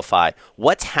qualify.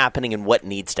 What's happening and what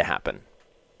needs to happen?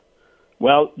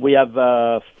 Well, we have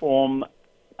formed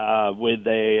with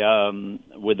a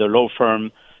law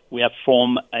firm. We have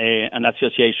formed an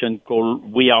association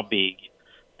called We Are Big,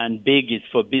 and Big is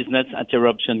for Business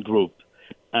Interruption Group.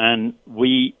 And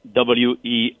we,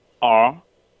 WER,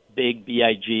 big,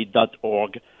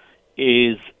 BIG.org,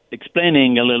 is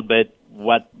explaining a little bit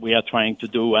what we are trying to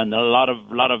do. And a lot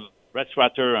of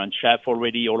restaurateurs and chefs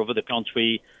already all over the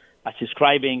country are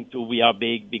subscribing to We Are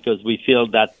Big, because we feel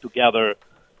that together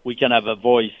we can have a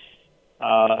voice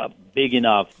big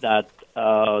enough that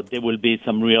there will be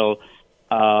some real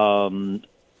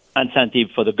incentive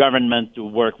for the government to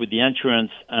work with the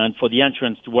insurance and for the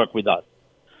insurance to work with us.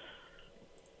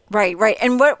 Right.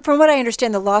 And from what I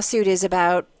understand, the lawsuit is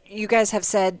about, you guys have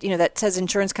said, that says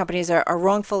insurance companies are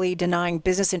wrongfully denying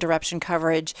business interruption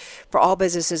coverage for all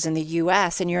businesses in the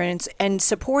U.S., and you're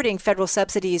supporting federal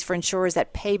subsidies for insurers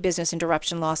that pay business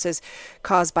interruption losses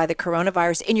caused by the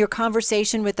coronavirus. In your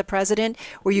conversation with the president,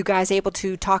 were you guys able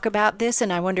to talk about this?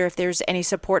 And I wonder if there's any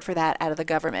support for that out of the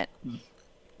government.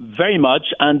 Very much,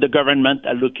 and the government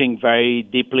are looking very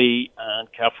deeply and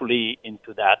carefully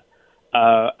into that.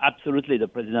 Absolutely, the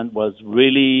president was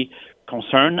really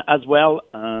concerned as well,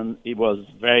 and he was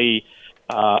very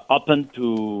open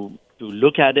to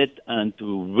look at it and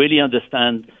to really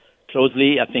understand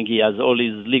closely. I think he has all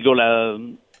his legal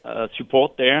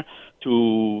support there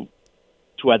to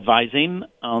advise him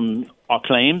on our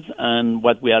claims and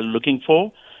what we are looking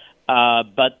for.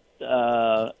 But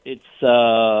there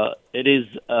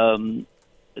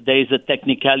is a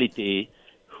technicality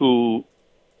who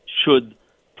should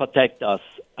protect us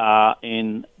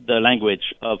in the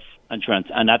language of insurance.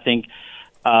 And I think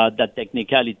that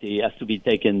technicality has to be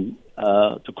taken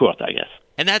to court, I guess.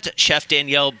 And that's Chef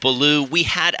Danielle Boulud. We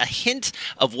had a hint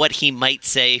of what he might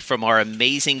say from our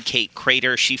amazing Kate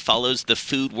Crater. She follows the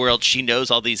food world. She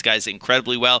knows all these guys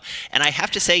incredibly well. And I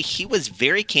have to say, he was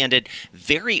very candid,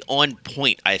 very on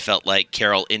point, I felt like,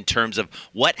 Carol, in terms of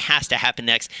what has to happen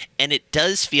next. And it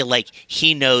does feel like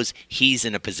he knows he's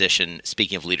in a position,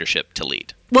 speaking of leadership, to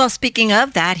lead. Well, speaking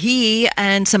of that, he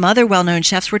and some other well-known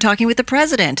chefs were talking with the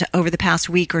president over the past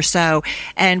week or so.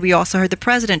 And we also heard the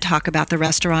president talk about the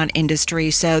restaurant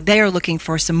industry. So they are looking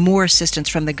for some more assistance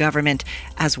from the government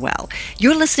as well.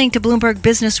 You're listening to Bloomberg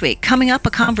Businessweek. Coming up, a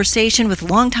conversation with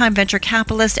longtime venture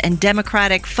capitalist and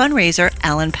Democratic fundraiser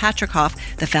Alan Patricof,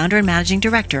 the founder and managing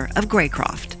director of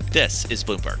Graycroft. This is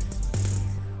Bloomberg.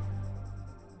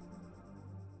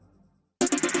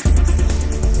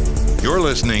 You're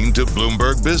listening to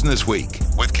Bloomberg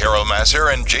Businessweek with Carol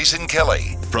Massar and Jason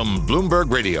Kelly from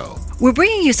Bloomberg Radio. We're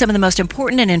bringing you some of the most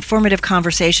important and informative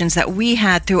conversations that we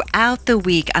had throughout the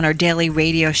week on our daily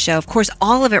radio show. Of course,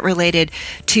 all of it related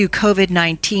to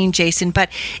COVID-19, Jason, but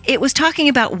it was talking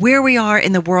about where we are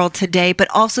in the world today, but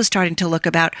also starting to look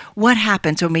about what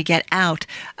happens when we get out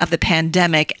of the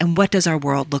pandemic and what does our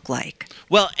world look like.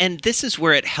 Well, and this is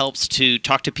where it helps to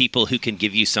talk to people who can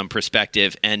give you some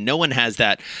perspective, and no one has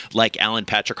that like Alan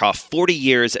Patricof, 40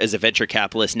 years as a venture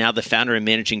capitalist, now the founder and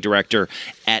managing director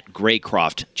at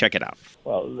Graycroft. Check it out.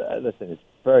 Well, listen, it's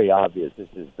very obvious. This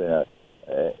has been,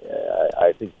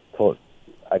 I think,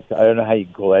 I don't know how you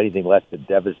can call anything less than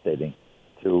devastating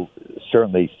to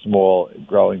certainly small,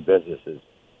 growing businesses.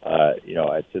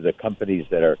 To the companies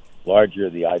that are larger,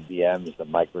 the IBMs, the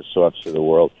Microsofts of the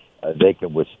world, they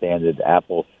can withstand it.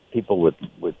 Apple, people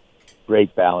with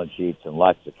great balance sheets and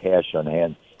lots of cash on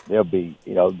hand, they'll be,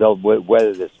 they'll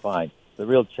weather this fine. The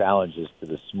real challenge is to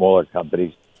the smaller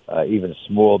companies, even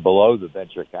small below the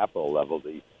venture capital level,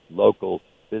 the local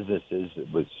businesses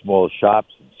with small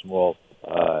shops and small,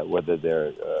 whether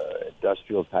they're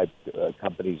industrial type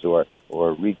companies or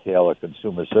retail or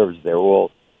consumer service, they're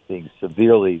all being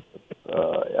severely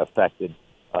affected.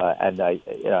 And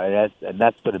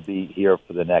that's going to be here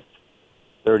for the next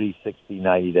 30, 60,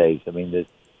 90 days. I mean,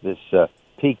 this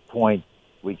peak point,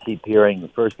 we keep hearing,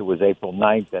 first it was April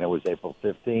 9th, then it was April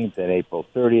 15th, and April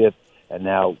 30th, and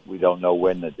now we don't know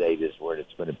when the date is where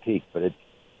it's going to peak. But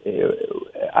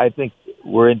I think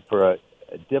we're in for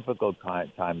a difficult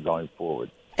time going forward.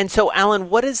 And so, Alan,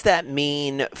 what does that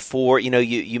mean for,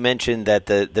 you mentioned that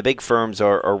the big firms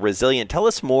are resilient. Tell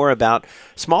us more about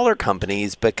smaller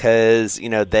companies because,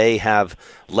 they have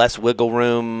less wiggle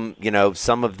room.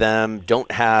 Some of them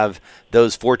don't have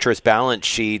those fortress balance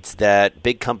sheets that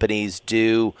big companies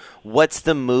do. What's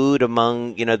the mood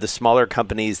among, the smaller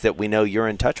companies that we know you're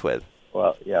in touch with?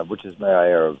 Well, yeah, which is my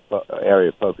area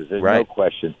of focus. There's right. No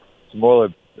question. Smaller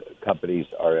companies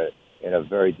are in a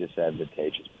very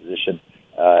disadvantageous position.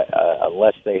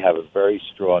 Unless they have a very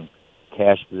strong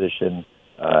cash position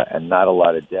and not a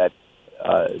lot of debt,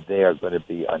 they are going to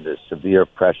be under severe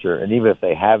pressure. And even if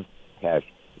they have cash,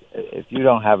 if you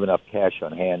don't have enough cash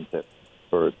on hand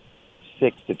for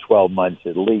 6 to 12 months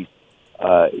at least,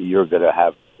 you're going to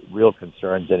have real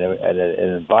concerns in an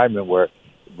environment where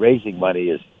raising money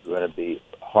is going to be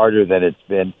harder than it's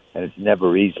been, and it's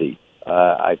never easy.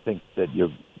 I think that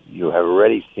you have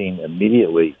already seen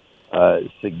immediately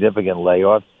significant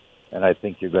layoffs, and I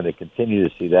think you're going to continue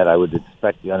to see that. I would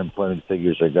expect the unemployment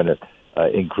figures are going to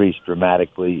increase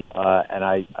dramatically, and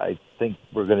I think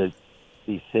we're going to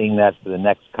be seeing that for the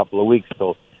next couple of weeks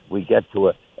till we get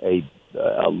to a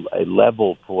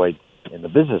level point in the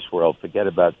business world. Forget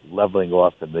about leveling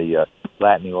off and the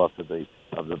flattening off of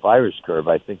the virus curve.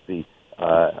 I think the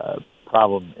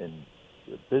problem in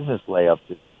business layoffs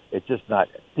is it's just not.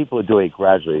 People are doing it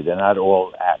gradually. They're not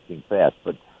all acting fast,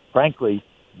 but frankly,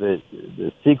 the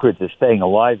secret to staying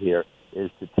alive here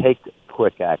is to take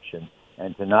quick action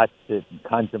and to not sit and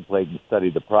contemplate and study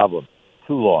the problem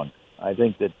too long. I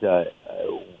think that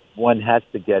one has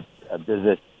to get a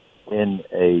business in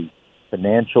a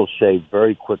financial shape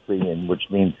very quickly, and which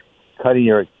means cutting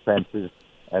your expenses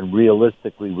and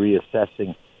realistically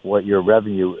reassessing what your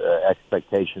revenue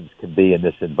expectations can be in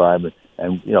this environment,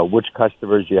 and which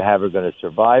customers you have are going to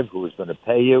survive, who is going to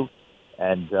pay you,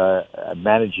 and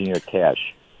managing your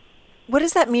cash. What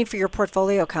does that mean for your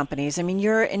portfolio companies? I mean,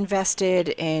 you're invested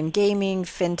in gaming,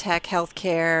 fintech,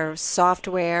 healthcare,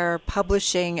 software,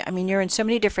 publishing. I mean, you're in so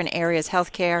many different areas,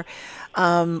 healthcare.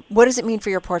 What does it mean for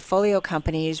your portfolio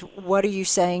companies? What are you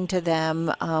saying to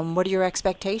them? What are your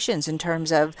expectations in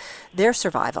terms of their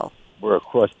survival? We're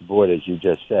across the board, as you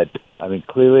just said. I mean,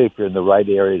 clearly, if you're in the right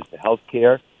areas of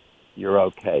healthcare, you're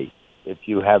okay. If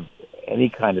you have any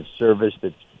kind of service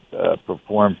that's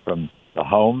performed from the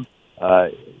home,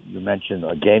 you mentioned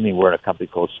gaming. We're in a company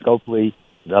called Scopely,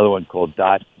 another one called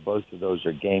Dots. Both of those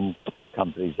are game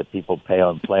companies that people play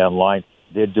online.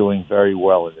 They're doing very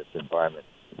well in this environment.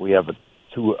 We have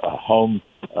two home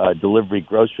delivery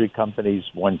grocery companies,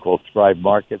 one called Thrive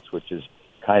Markets, which is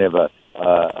kind of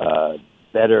a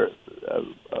better,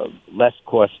 less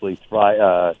costly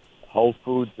Whole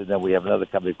Foods, and then we have another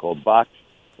company called Box,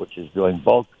 which is doing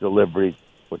bulk deliveries,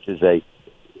 which is a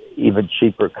even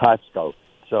cheaper Costco.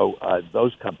 So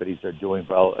those companies are doing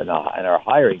well and are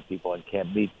hiring people and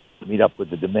can't meet up with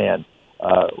the demand.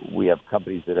 We have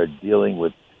companies that are dealing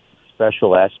with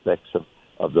special aspects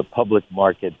of the public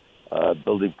market,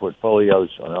 building portfolios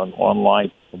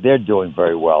online. They're doing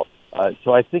very well.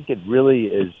 So I think it really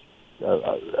is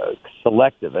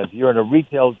selective. If you're in a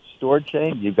retail store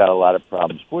chain, you've got a lot of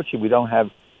problems. Fortunately, we don't have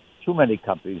too many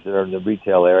companies that are in the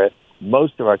retail area.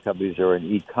 Most of our companies are in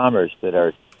e-commerce that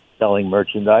are selling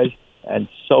merchandise, and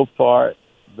so far,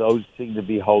 those seem to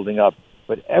be holding up.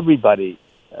 But everybody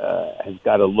has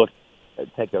got to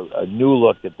take a new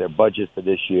look at their budget for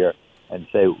this year and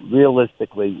say,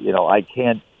 realistically, I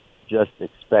can't just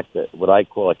expect what I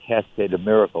call a cascade of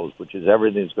miracles, which is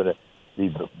everything's going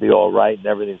to be all right and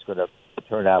everything's going to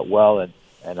turn out well.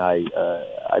 And I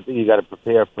think you got to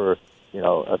prepare for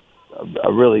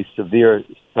a really severe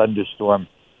thunderstorm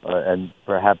and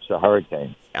perhaps a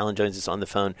hurricane. Alan Jones is on the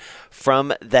phone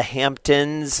from the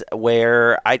Hamptons,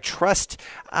 where I trust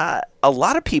a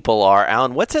lot of people are.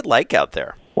 Alan, what's it like out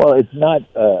there? Well, it's not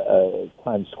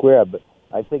Times Square, but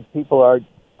I think people are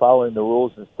following the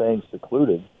rules and staying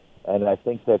secluded. And I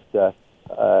think that,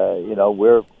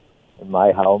 we're in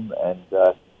my home and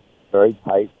very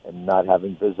tight and not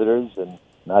having visitors. And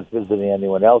not visiting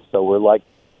anyone else. So we're like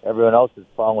everyone else is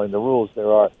following the rules.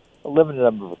 There are a limited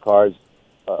number of cars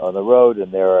on the road,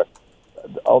 and there are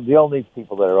the only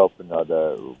people that are open are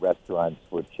the restaurants,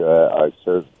 which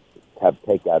have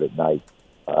takeout at night,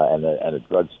 and a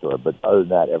drugstore. But other than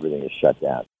that, everything is shut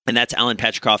down. And that's Alan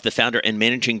Petchkoff, the founder and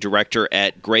managing director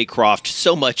at Graycroft.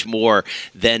 So much more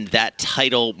than that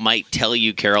title might tell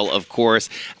you, Carol. Of course,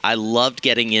 I loved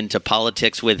getting into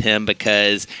politics with him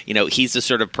because, he's the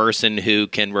sort of person who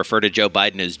can refer to Joe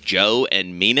Biden as Joe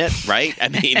and mean it, right? I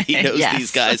mean, he knows Yes,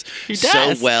 these guys he so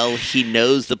does. well. He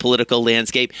knows the political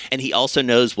landscape, and he also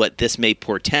knows what this may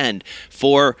portend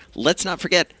for, let's not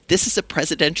forget, this is a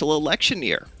presidential election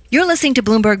year. You're listening to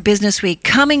Bloomberg Businessweek.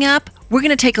 Coming up, we're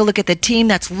going to take a look at the team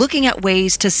that's looking at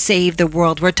ways to save the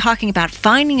world. We're talking about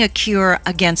finding a cure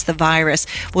against the virus.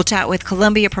 We'll chat with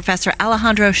Columbia professor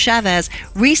Alejandro Chavez.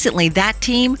 Recently, that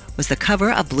team was the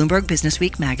cover of Bloomberg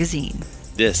Businessweek magazine.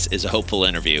 This is a hopeful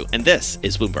interview, and this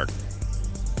is Bloomberg.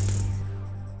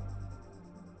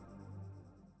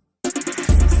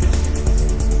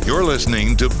 You're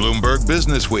listening to Bloomberg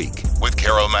Businessweek with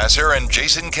Carol Massar and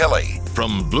Jason Kelly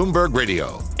from Bloomberg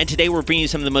Radio. And today we're bringing you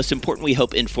some of the most important, we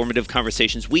hope, informative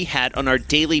conversations we had on our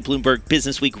daily Bloomberg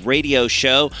Businessweek radio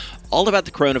show, all about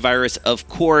the coronavirus, of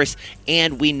course.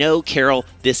 And we know, Carol,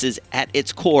 this is at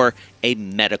its core a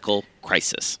medical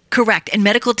crisis. Correct. And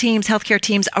medical teams, healthcare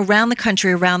teams around the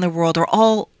country, around the world are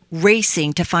all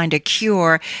racing to find a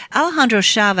cure. Alejandro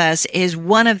Chavez is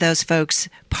one of those folks,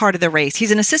 part of the race.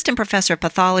 He's an assistant professor of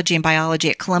pathology and biology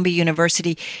at Columbia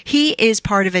University. He is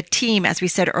part of a team, as we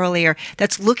said earlier,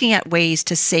 that's looking at ways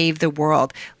to save the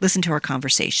world. Listen to our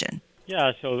conversation.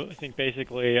 Yeah, so I think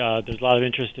basically there's a lot of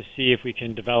interest to see if we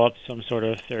can develop some sort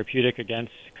of therapeutic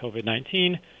against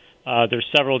COVID-19. There's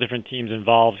several different teams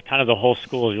involved. Kind of the whole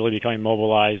school is really becoming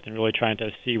mobilized and really trying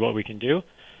to see what we can do.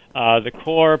 The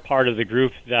core part of the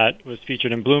group that was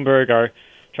featured in Bloomberg are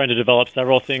trying to develop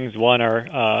several things. One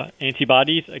are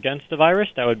antibodies against the virus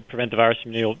that would prevent the virus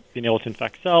from being able to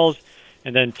infect cells.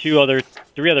 And then three other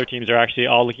teams are actually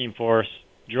all looking for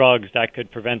drugs that could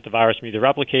prevent the virus from either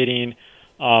replicating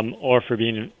or for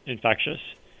being infectious.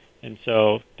 And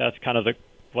so that's kind of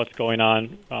what's going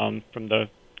on from the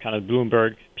kind of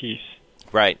Bloomberg piece.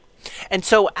 Right. And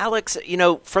so, Alex,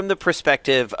 from the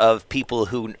perspective of people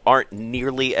who aren't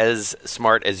nearly as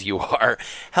smart as you are,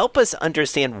 help us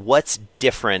understand what's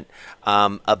different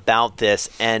about this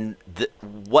and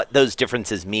what those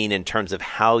differences mean in terms of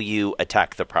how you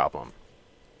attack the problem.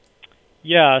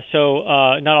 Yeah, so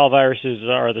not all viruses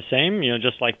are the same,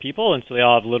 just like people, and so they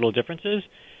all have little differences.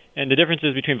 And the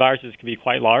differences between viruses can be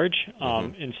quite large.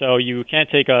 And so you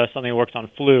can't take something that works on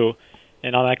flu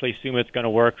and automatically assume it's going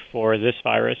to work for this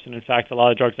virus. And in fact, a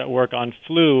lot of drugs that work on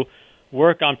flu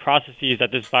work on processes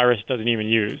that this virus doesn't even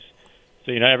use.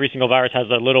 So, every single virus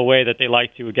has a little way that they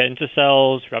like to get into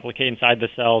cells, replicate inside the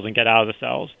cells, and get out of the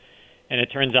cells. And it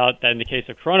turns out that in the case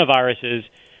of coronaviruses,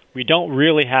 we don't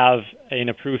really have an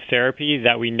approved therapy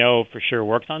that we know for sure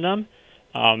works on them.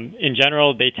 In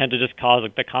general, they tend to just cause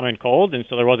the common cold, and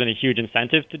so there wasn't a huge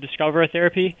incentive to discover a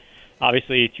therapy.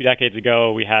 Obviously, 2 decades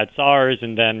ago, we had SARS,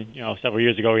 and then several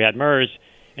years ago, we had MERS,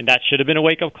 and that should have been a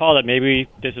wake-up call that maybe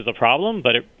this is a problem,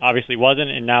 but it obviously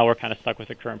wasn't, and now we're kind of stuck with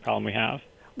the current problem we have.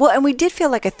 Well, and we did feel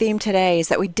like a theme today is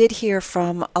that we did hear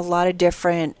from a lot of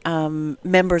different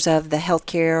members of the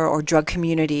healthcare or drug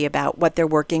community about what they're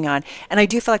working on, and I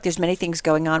do feel like there's many things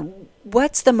going on.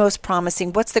 What's the most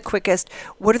promising? What's the quickest?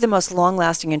 What are the most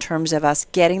long-lasting in terms of us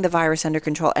getting the virus under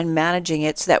control and managing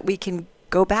it so that we can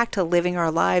go back to living our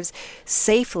lives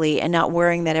safely and not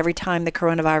worrying that every time the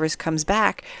coronavirus comes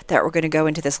back that we're going to go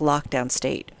into this lockdown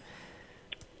state?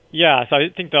 Yeah, so I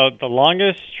think the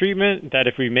longest treatment that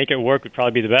if we make it work would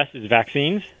probably be the best is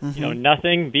vaccines.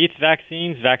 Nothing beats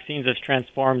vaccines. Vaccines have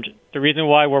transformed. The reason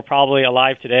why we're probably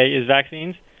alive today is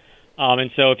vaccines.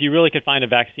 And so if you really could find a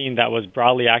vaccine that was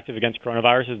broadly active against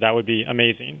coronaviruses, that would be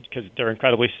amazing because they're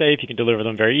incredibly safe. You can deliver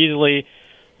them very easily.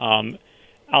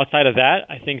 Outside of that,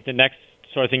 I think the next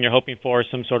sort of thing you're hoping for is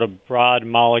some sort of broad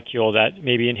molecule that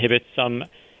maybe inhibits some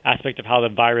aspect of how the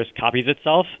virus copies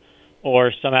itself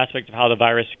or some aspect of how the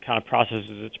virus kind of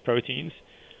processes its proteins.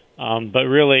 But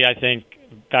really, I think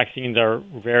vaccines are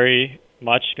very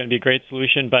much going to be a great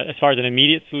solution. But as far as an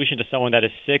immediate solution to someone that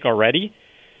is sick already,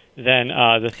 then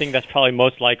the thing that's probably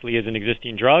most likely is an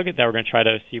existing drug that we're going to try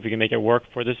to see if we can make it work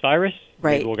for this virus.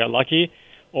 Right. Maybe we'll get lucky.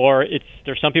 Or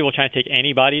there's some people trying to take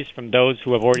antibodies from those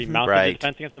who have already mounted the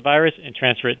defense against the virus and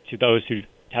transfer it to those who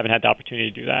haven't had the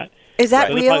opportunity to do that. Is that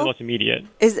so real? That's probably the most immediate.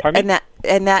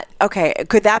 Okay?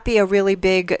 Could that be a really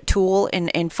big tool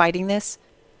in fighting this?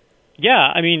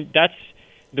 Yeah, I mean that's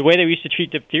the way that we used to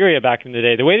treat diphtheria back in the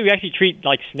day, the way that we actually treat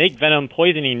like snake venom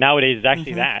poisoning nowadays is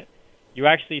actually that. You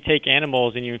actually take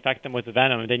animals and you infect them with the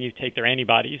venom, and then you take their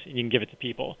antibodies and you can give it to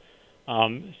people.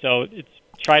 So it's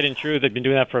tried and true. They've been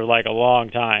doing that for like a long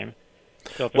time.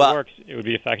 So if it works, it would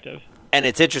be effective. And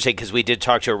it's interesting because we did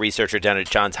talk to a researcher down at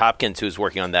Johns Hopkins who's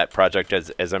working on that project,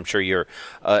 as I'm sure you're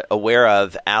aware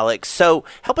of, Alex. So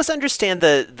help us understand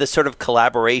the sort of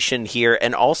collaboration here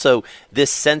and also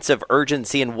this sense of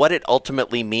urgency and what it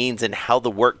ultimately means and how the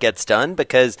work gets done.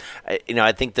 Because,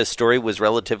 I think the story was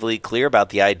relatively clear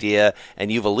about the idea,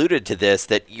 and you've alluded to this,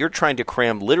 that you're trying to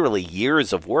cram literally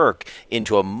years of work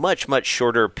into a much, much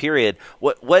shorter period.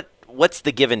 What's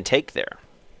the give and take there?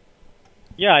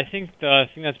 Yeah, I think the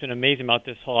thing that's been amazing about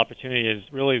this whole opportunity is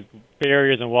really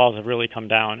barriers and walls have really come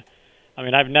down. I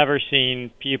mean, I've never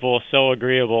seen people so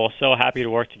agreeable, so happy to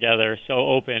work together, so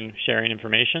open sharing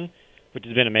information, which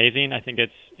has been amazing. I think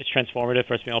it's transformative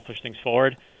for us being able to push things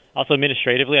forward. Also,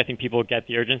 administratively, I think people get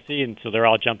the urgency, and so they're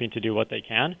all jumping to do what they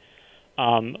can.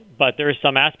 But there is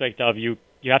some aspect of you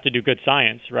have to do good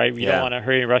science, right? We don't want to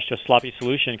hurry and rush to a sloppy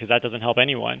solution because that doesn't help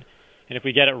anyone. And if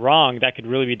we get it wrong, that could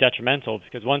really be detrimental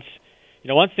because once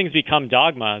things become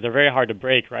dogma, they're very hard to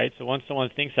break, right? So once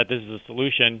someone thinks that this is a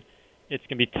solution, it's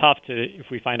going to be tough if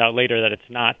we find out later that it's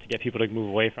not, to get people to move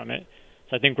away from it.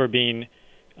 So I think we're being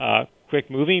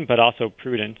quick-moving, but also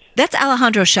prudent. That's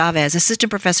Alejandro Chavez, assistant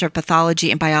professor of pathology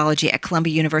and biology at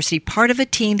Columbia University, part of a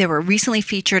team that were recently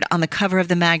featured on the cover of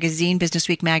the magazine,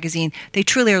 Businessweek magazine. They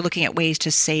truly are looking at ways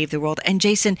to save the world. And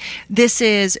Jason, this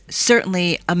is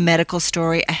certainly a medical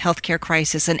story, a healthcare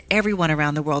crisis, and everyone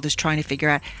around the world is trying to figure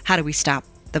out how do we stop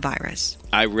the virus.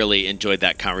 I really enjoyed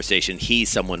that conversation. He's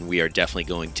someone we are definitely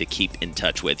going to keep in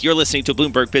touch with. You're listening to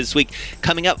Bloomberg Businessweek.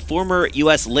 Coming up, former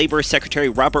U.S. Labor Secretary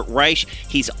Robert Reich.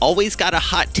 He's always got a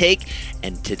hot take,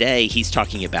 and today he's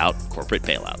talking about corporate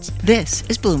bailouts. This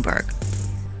is Bloomberg.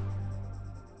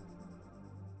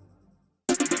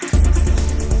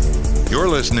 You're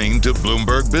listening to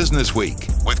Bloomberg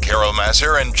Businessweek with Carol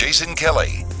Massar and Jason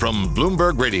Kelly from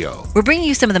Bloomberg Radio. We're bringing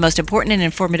you some of the most important and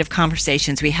informative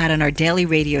conversations we had on our daily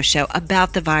radio show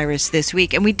about the virus this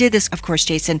week. And we did this, of course,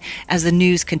 Jason, as the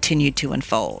news continued to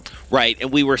unfold. Right.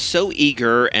 And we were so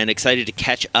eager and excited to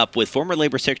catch up with former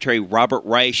Labor Secretary Robert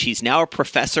Reich. He's now a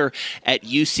professor at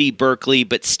UC Berkeley,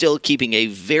 but still keeping a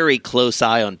very close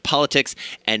eye on politics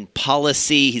and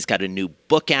policy. He's got a new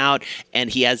book out, and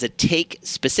he has a take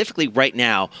specifically right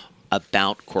now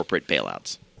about corporate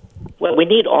bailouts. Well, we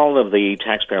need all of the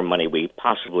taxpayer money we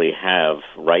possibly have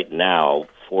right now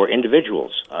for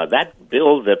individuals. That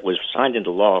bill that was signed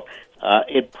into law,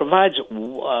 it provides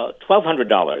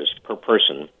 $1,200 per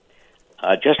person,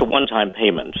 just a one-time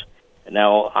payment.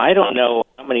 Now, I don't know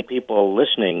how many people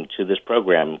listening to this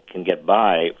program can get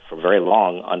by for very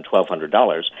long on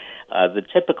 $1,200. The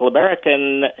typical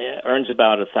American earns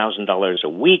about $1,000 a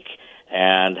week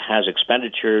and has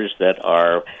expenditures that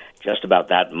are just about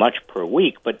that much per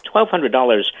week. But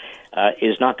 $1,200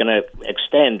 is not going to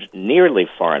extend nearly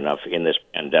far enough in this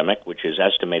pandemic, which is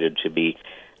estimated to be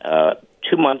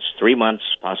 2 months, 3 months,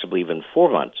 possibly even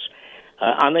 4 months.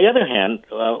 On the other hand,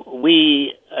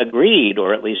 we agreed,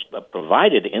 or at least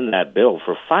provided in that bill,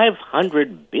 for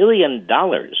 $500 billion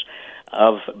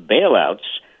of bailouts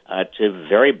to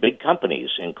very big companies,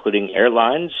 including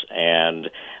airlines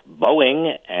and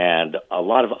Boeing and a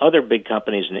lot of other big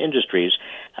companies and industries.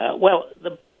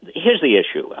 Here's the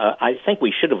issue. I think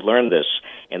we should have learned this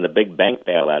in the big bank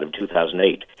bailout of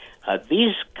 2008.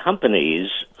 These companies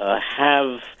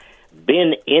have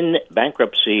been in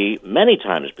bankruptcy many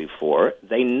times before.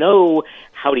 They know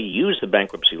how to use the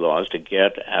bankruptcy laws to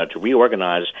get to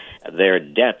reorganize their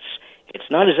debts. It's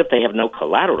not as if they have no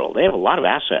collateral. They have a lot of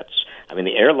assets. I mean,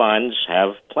 the airlines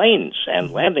have planes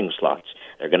and landing slots.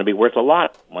 They're going to be worth a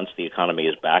lot once the economy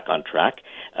is back on track.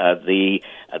 The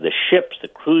ships, the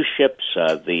cruise ships,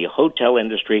 the hotel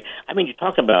industry. I mean, you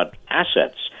talk about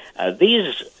assets.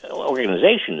 These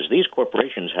organizations, these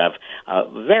corporations have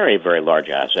very, very large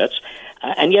assets,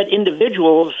 and yet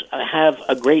individuals have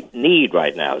a great need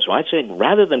right now. So I'd say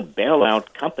rather than bail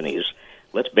out companies,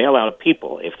 let's bail out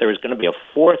people. If there is going to be a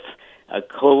fourth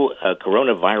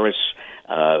coronavirus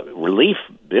relief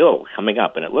bill coming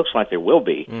up, and it looks like there will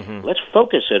be, let's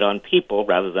focus it on people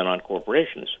rather than on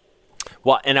corporations.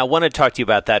 Well, and I want to talk to you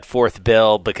about that fourth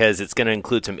bill because it's going to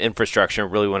include some infrastructure. I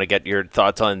really want to get your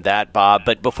thoughts on that, Bob.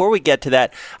 But before we get to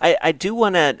that, I do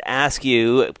want to ask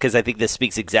you, because I think this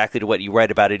speaks exactly to what you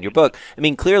write about in your book. I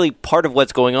mean, clearly part of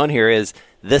what's going on here is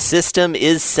the system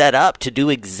is set up to do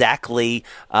exactly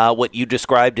what you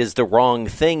described as the wrong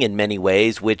thing in many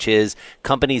ways, which is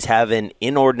companies have an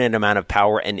inordinate amount of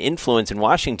power and influence in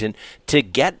Washington to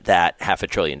get that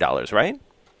 $500 billion, right?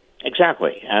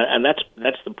 Exactly, and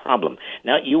that's the problem.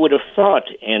 Now, you would have thought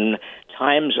in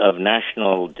times of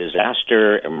national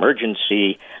disaster,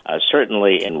 emergency,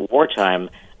 certainly in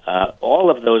wartime, all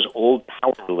of those old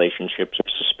power relationships are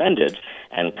suspended,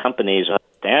 and companies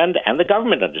understand, and the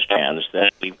government understands,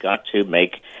 that we've got to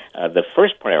make the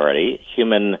first priority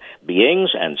human beings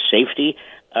and safety.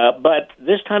 But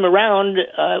this time around,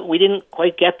 we didn't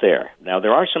quite get there. Now,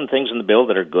 there are some things in the bill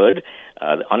that are good.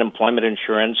 Unemployment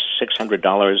insurance,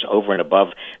 $600 over and above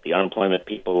the unemployment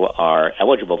people are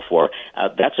eligible for.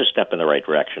 That's a step in the right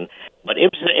direction. But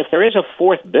if there is a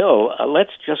fourth bill, let's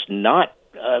just not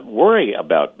worry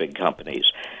about big companies.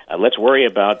 Let's worry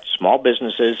about small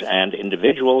businesses and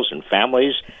individuals and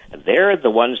families. They're the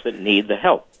ones that need the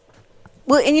help.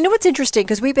 Well, and you know what's interesting,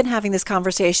 because we've been having this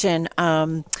conversation,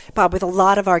 Bob, with a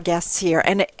lot of our guests here,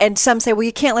 and some say, well,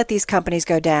 you can't let these companies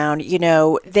go down. You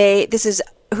know,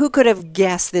 who could have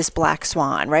guessed this black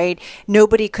swan, right?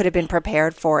 Nobody could have been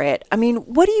prepared for it. I mean,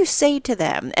 what do you say to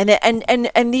them?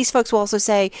 And these folks will also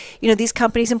say, you know, these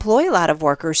companies employ a lot of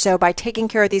workers, so by taking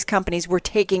care of these companies, we're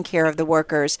taking care of the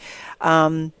workers.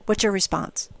 What's your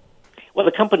response? Well,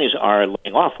 the companies are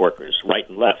laying off workers right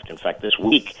and left. In fact, this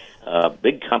week,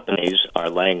 big companies are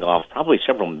laying off probably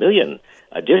several million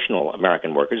additional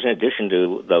American workers, in addition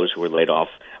to those who were laid off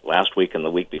last week and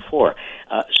the week before.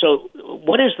 So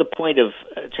what is the point of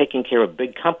taking care of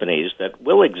big companies that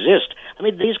will exist? I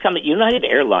mean, these companies, United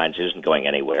Airlines isn't going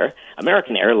anywhere.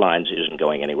 American Airlines isn't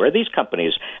going anywhere. These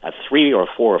companies, 3 or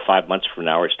 4 or 5 months from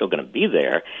now, are still going to be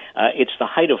there. It's the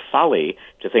height of folly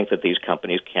to think that these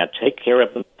companies can't take care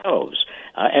of themselves.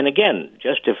 And again,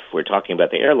 just if we're talking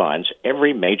about the airlines,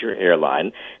 every major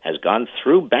airline has gone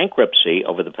through bankruptcy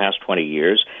over the past 20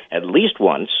 years, at least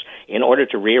once, in order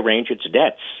to rearrange its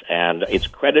debts. And its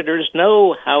creditors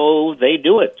know how they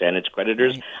do it, and its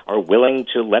creditors are willing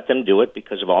to let them do it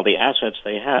because of all the assets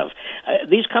they have.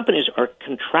 These companies are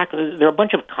they're a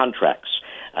bunch of contracts.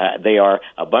 They are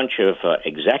a bunch of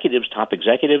executives, top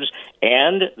executives,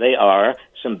 and they are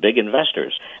some big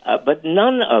investors. But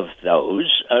none of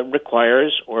those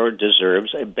requires or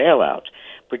deserves a bailout,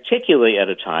 particularly at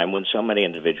a time when so many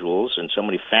individuals and so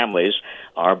many families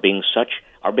are being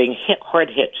hard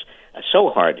hit.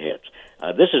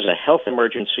 This is a health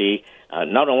emergency.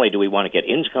 Not only do we want to get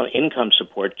income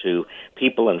support to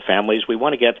people and families, we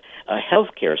want to get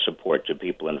health care support to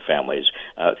people and families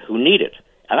who need it.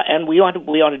 And we ought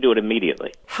to do it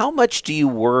immediately. How much do you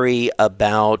worry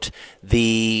about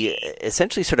the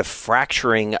essentially sort of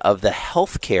fracturing of the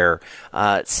healthcare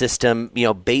system,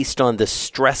 based on the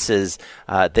stresses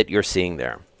that you're seeing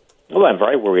there? Well, I'm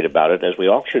very worried about it, as we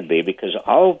all should be, because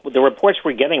all the reports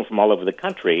we're getting from all over the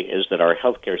country is that our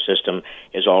healthcare system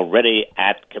is already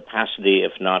at capacity,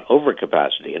 if not over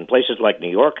capacity. In places like New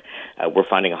York, we're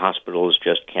finding hospitals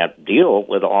just can't deal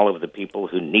with all of the people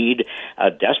who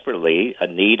desperately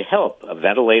need help,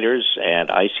 ventilators and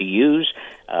ICUs,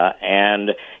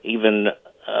 and even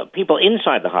people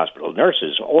inside the hospital,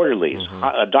 nurses, orderlies,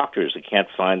 doctors that can't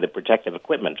find the protective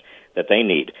equipment that they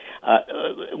need.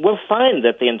 We'll find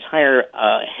that the entire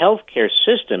healthcare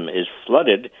system is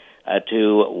flooded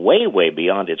to way, way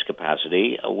beyond its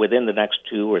capacity within the next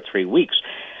 2 or 3 weeks.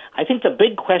 I think the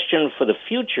big question for the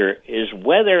future is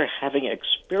whether, having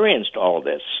experienced all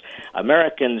this,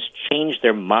 Americans change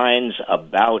their minds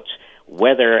about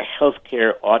whether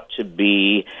healthcare ought to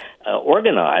be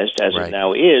organized, as it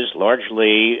now is,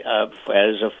 largely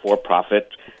as a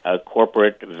for-profit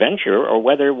corporate venture, or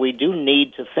whether we do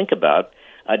need to think about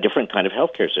a different kind of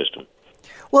healthcare system.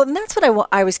 Well, and that's what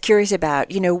I was curious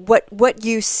about. What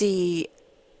you see,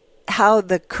 how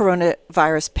the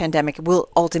coronavirus pandemic will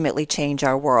ultimately change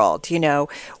our world. Once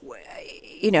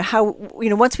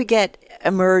we get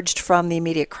emerged from the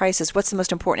immediate crisis, what's the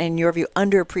most important, in your view,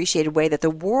 underappreciated way that the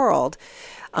world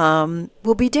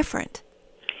will be different?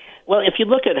 Well, if you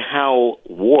look at how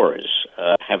wars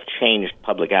have changed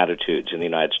public attitudes in the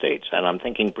United States, and I'm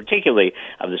thinking particularly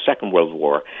of the Second World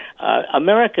War,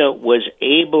 America was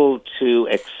able to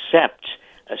accept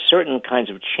certain kinds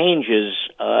of changes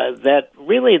that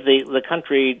really the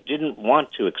country didn't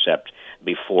want to accept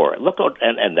before.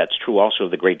 And that's true also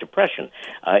of the Great Depression.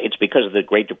 It's because of the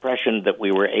Great Depression that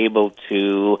we were able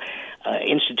to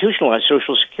institutionalized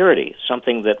Social Security,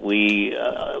 something that we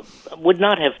would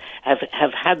not have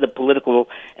had the political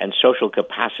and social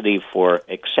capacity for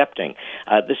accepting.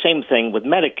 The same thing with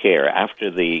Medicare. After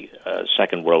the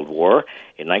Second World War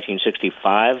in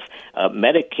 1965,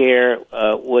 Medicare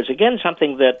was again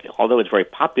something that, although it's very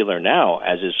popular now,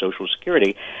 as is Social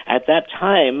Security, at that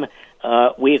time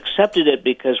we accepted it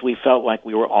because we felt like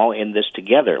we were all in this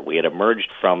together. We had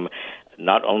emerged from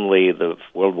not only the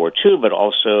World War II, but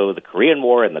also the Korean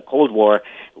War and the Cold War.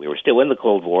 We were still in the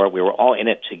Cold War. We were all in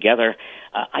it together.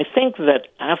 I think that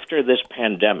after this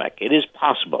pandemic, it is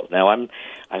possible. Now,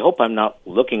 I hope I'm not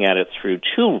looking at it through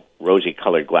too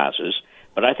rosy-colored glasses,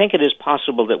 but I think it is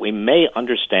possible that we may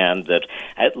understand that,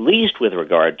 at least with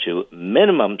regard to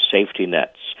minimum safety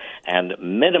nets and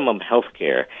minimum health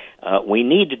care, we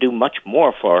need to do much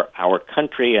more for our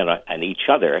country and each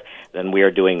other than we are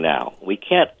doing now. We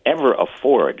can't ever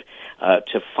afford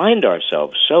to find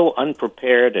ourselves so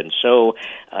unprepared and so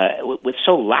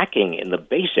lacking in the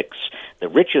basics. The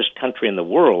richest country in the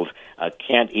world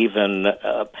can't even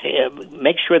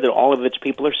make sure that all of its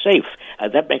people are safe.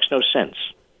 That makes no sense.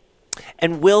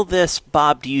 And will this,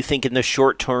 Bob, do you think in the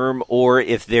short term, or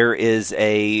if there is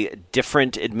a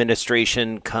different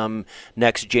administration come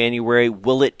next January,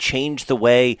 will it change the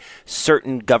way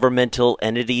certain governmental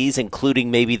entities,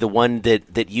 including maybe the one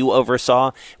that you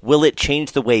oversaw, will it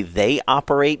change the way they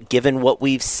operate given what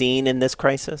we've seen in this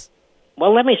crisis?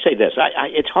 Well, let me say this.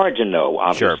 It's hard to know,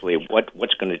 obviously, Sure.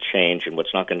 what's going to change and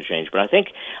what's not going to change. But I think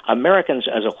Americans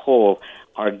as a whole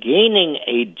are gaining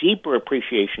a deeper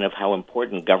appreciation of how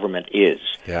important government is.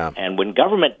 Yeah. And when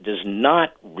government does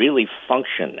not really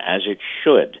function as it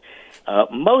should,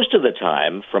 most of the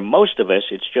time, for most of us,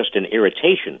 it's just an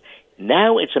irritation.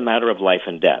 Now it's a matter of life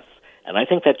and death. And I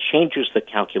think that changes the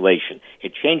calculation.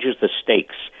 It changes the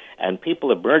stakes. And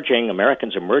people emerging,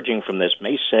 Americans emerging from this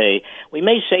we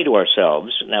may say to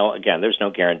ourselves, now again, there's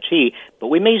no guarantee, but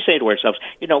we may say to ourselves,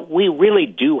 we really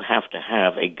do have to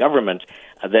have a government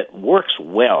that works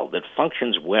well, that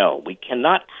functions well. We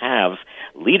cannot have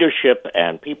leadership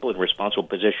and people in responsible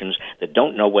positions that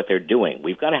don't know what they're doing.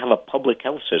 We've got to have a public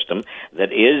health system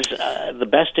that is the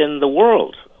best in the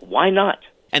world. Why not?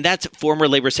 And that's former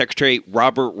Labor Secretary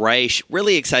Robert Reich.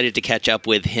 Really excited to catch up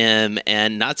with him.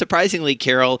 And not surprisingly,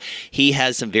 Carol, he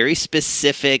has some very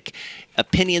specific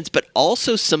opinions, but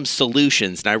also some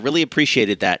solutions. And I really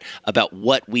appreciated that about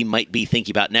what we might be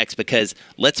thinking about next, because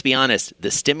let's be honest,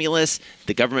 the stimulus,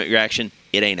 the government reaction,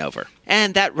 it ain't over.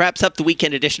 And that wraps up the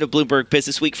weekend edition of Bloomberg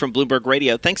Businessweek from Bloomberg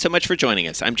Radio. Thanks so much for joining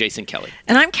us. I'm Jason Kelly.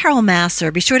 And I'm Carol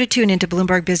Massar. Be sure to tune into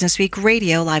Bloomberg Businessweek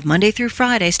Radio live Monday through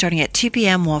Friday starting at 2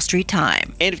 p.m. Wall Street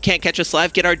time. And if you can't catch us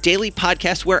live, get our daily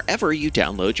podcast wherever you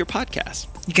download your podcasts.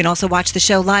 You can also watch the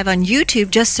show live on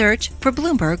YouTube. Just search for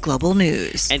Bloomberg Global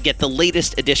News. And get the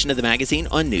latest edition of the magazine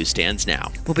on newsstands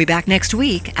now. We'll be back next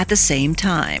week at the same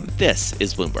time. This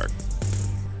is Bloomberg.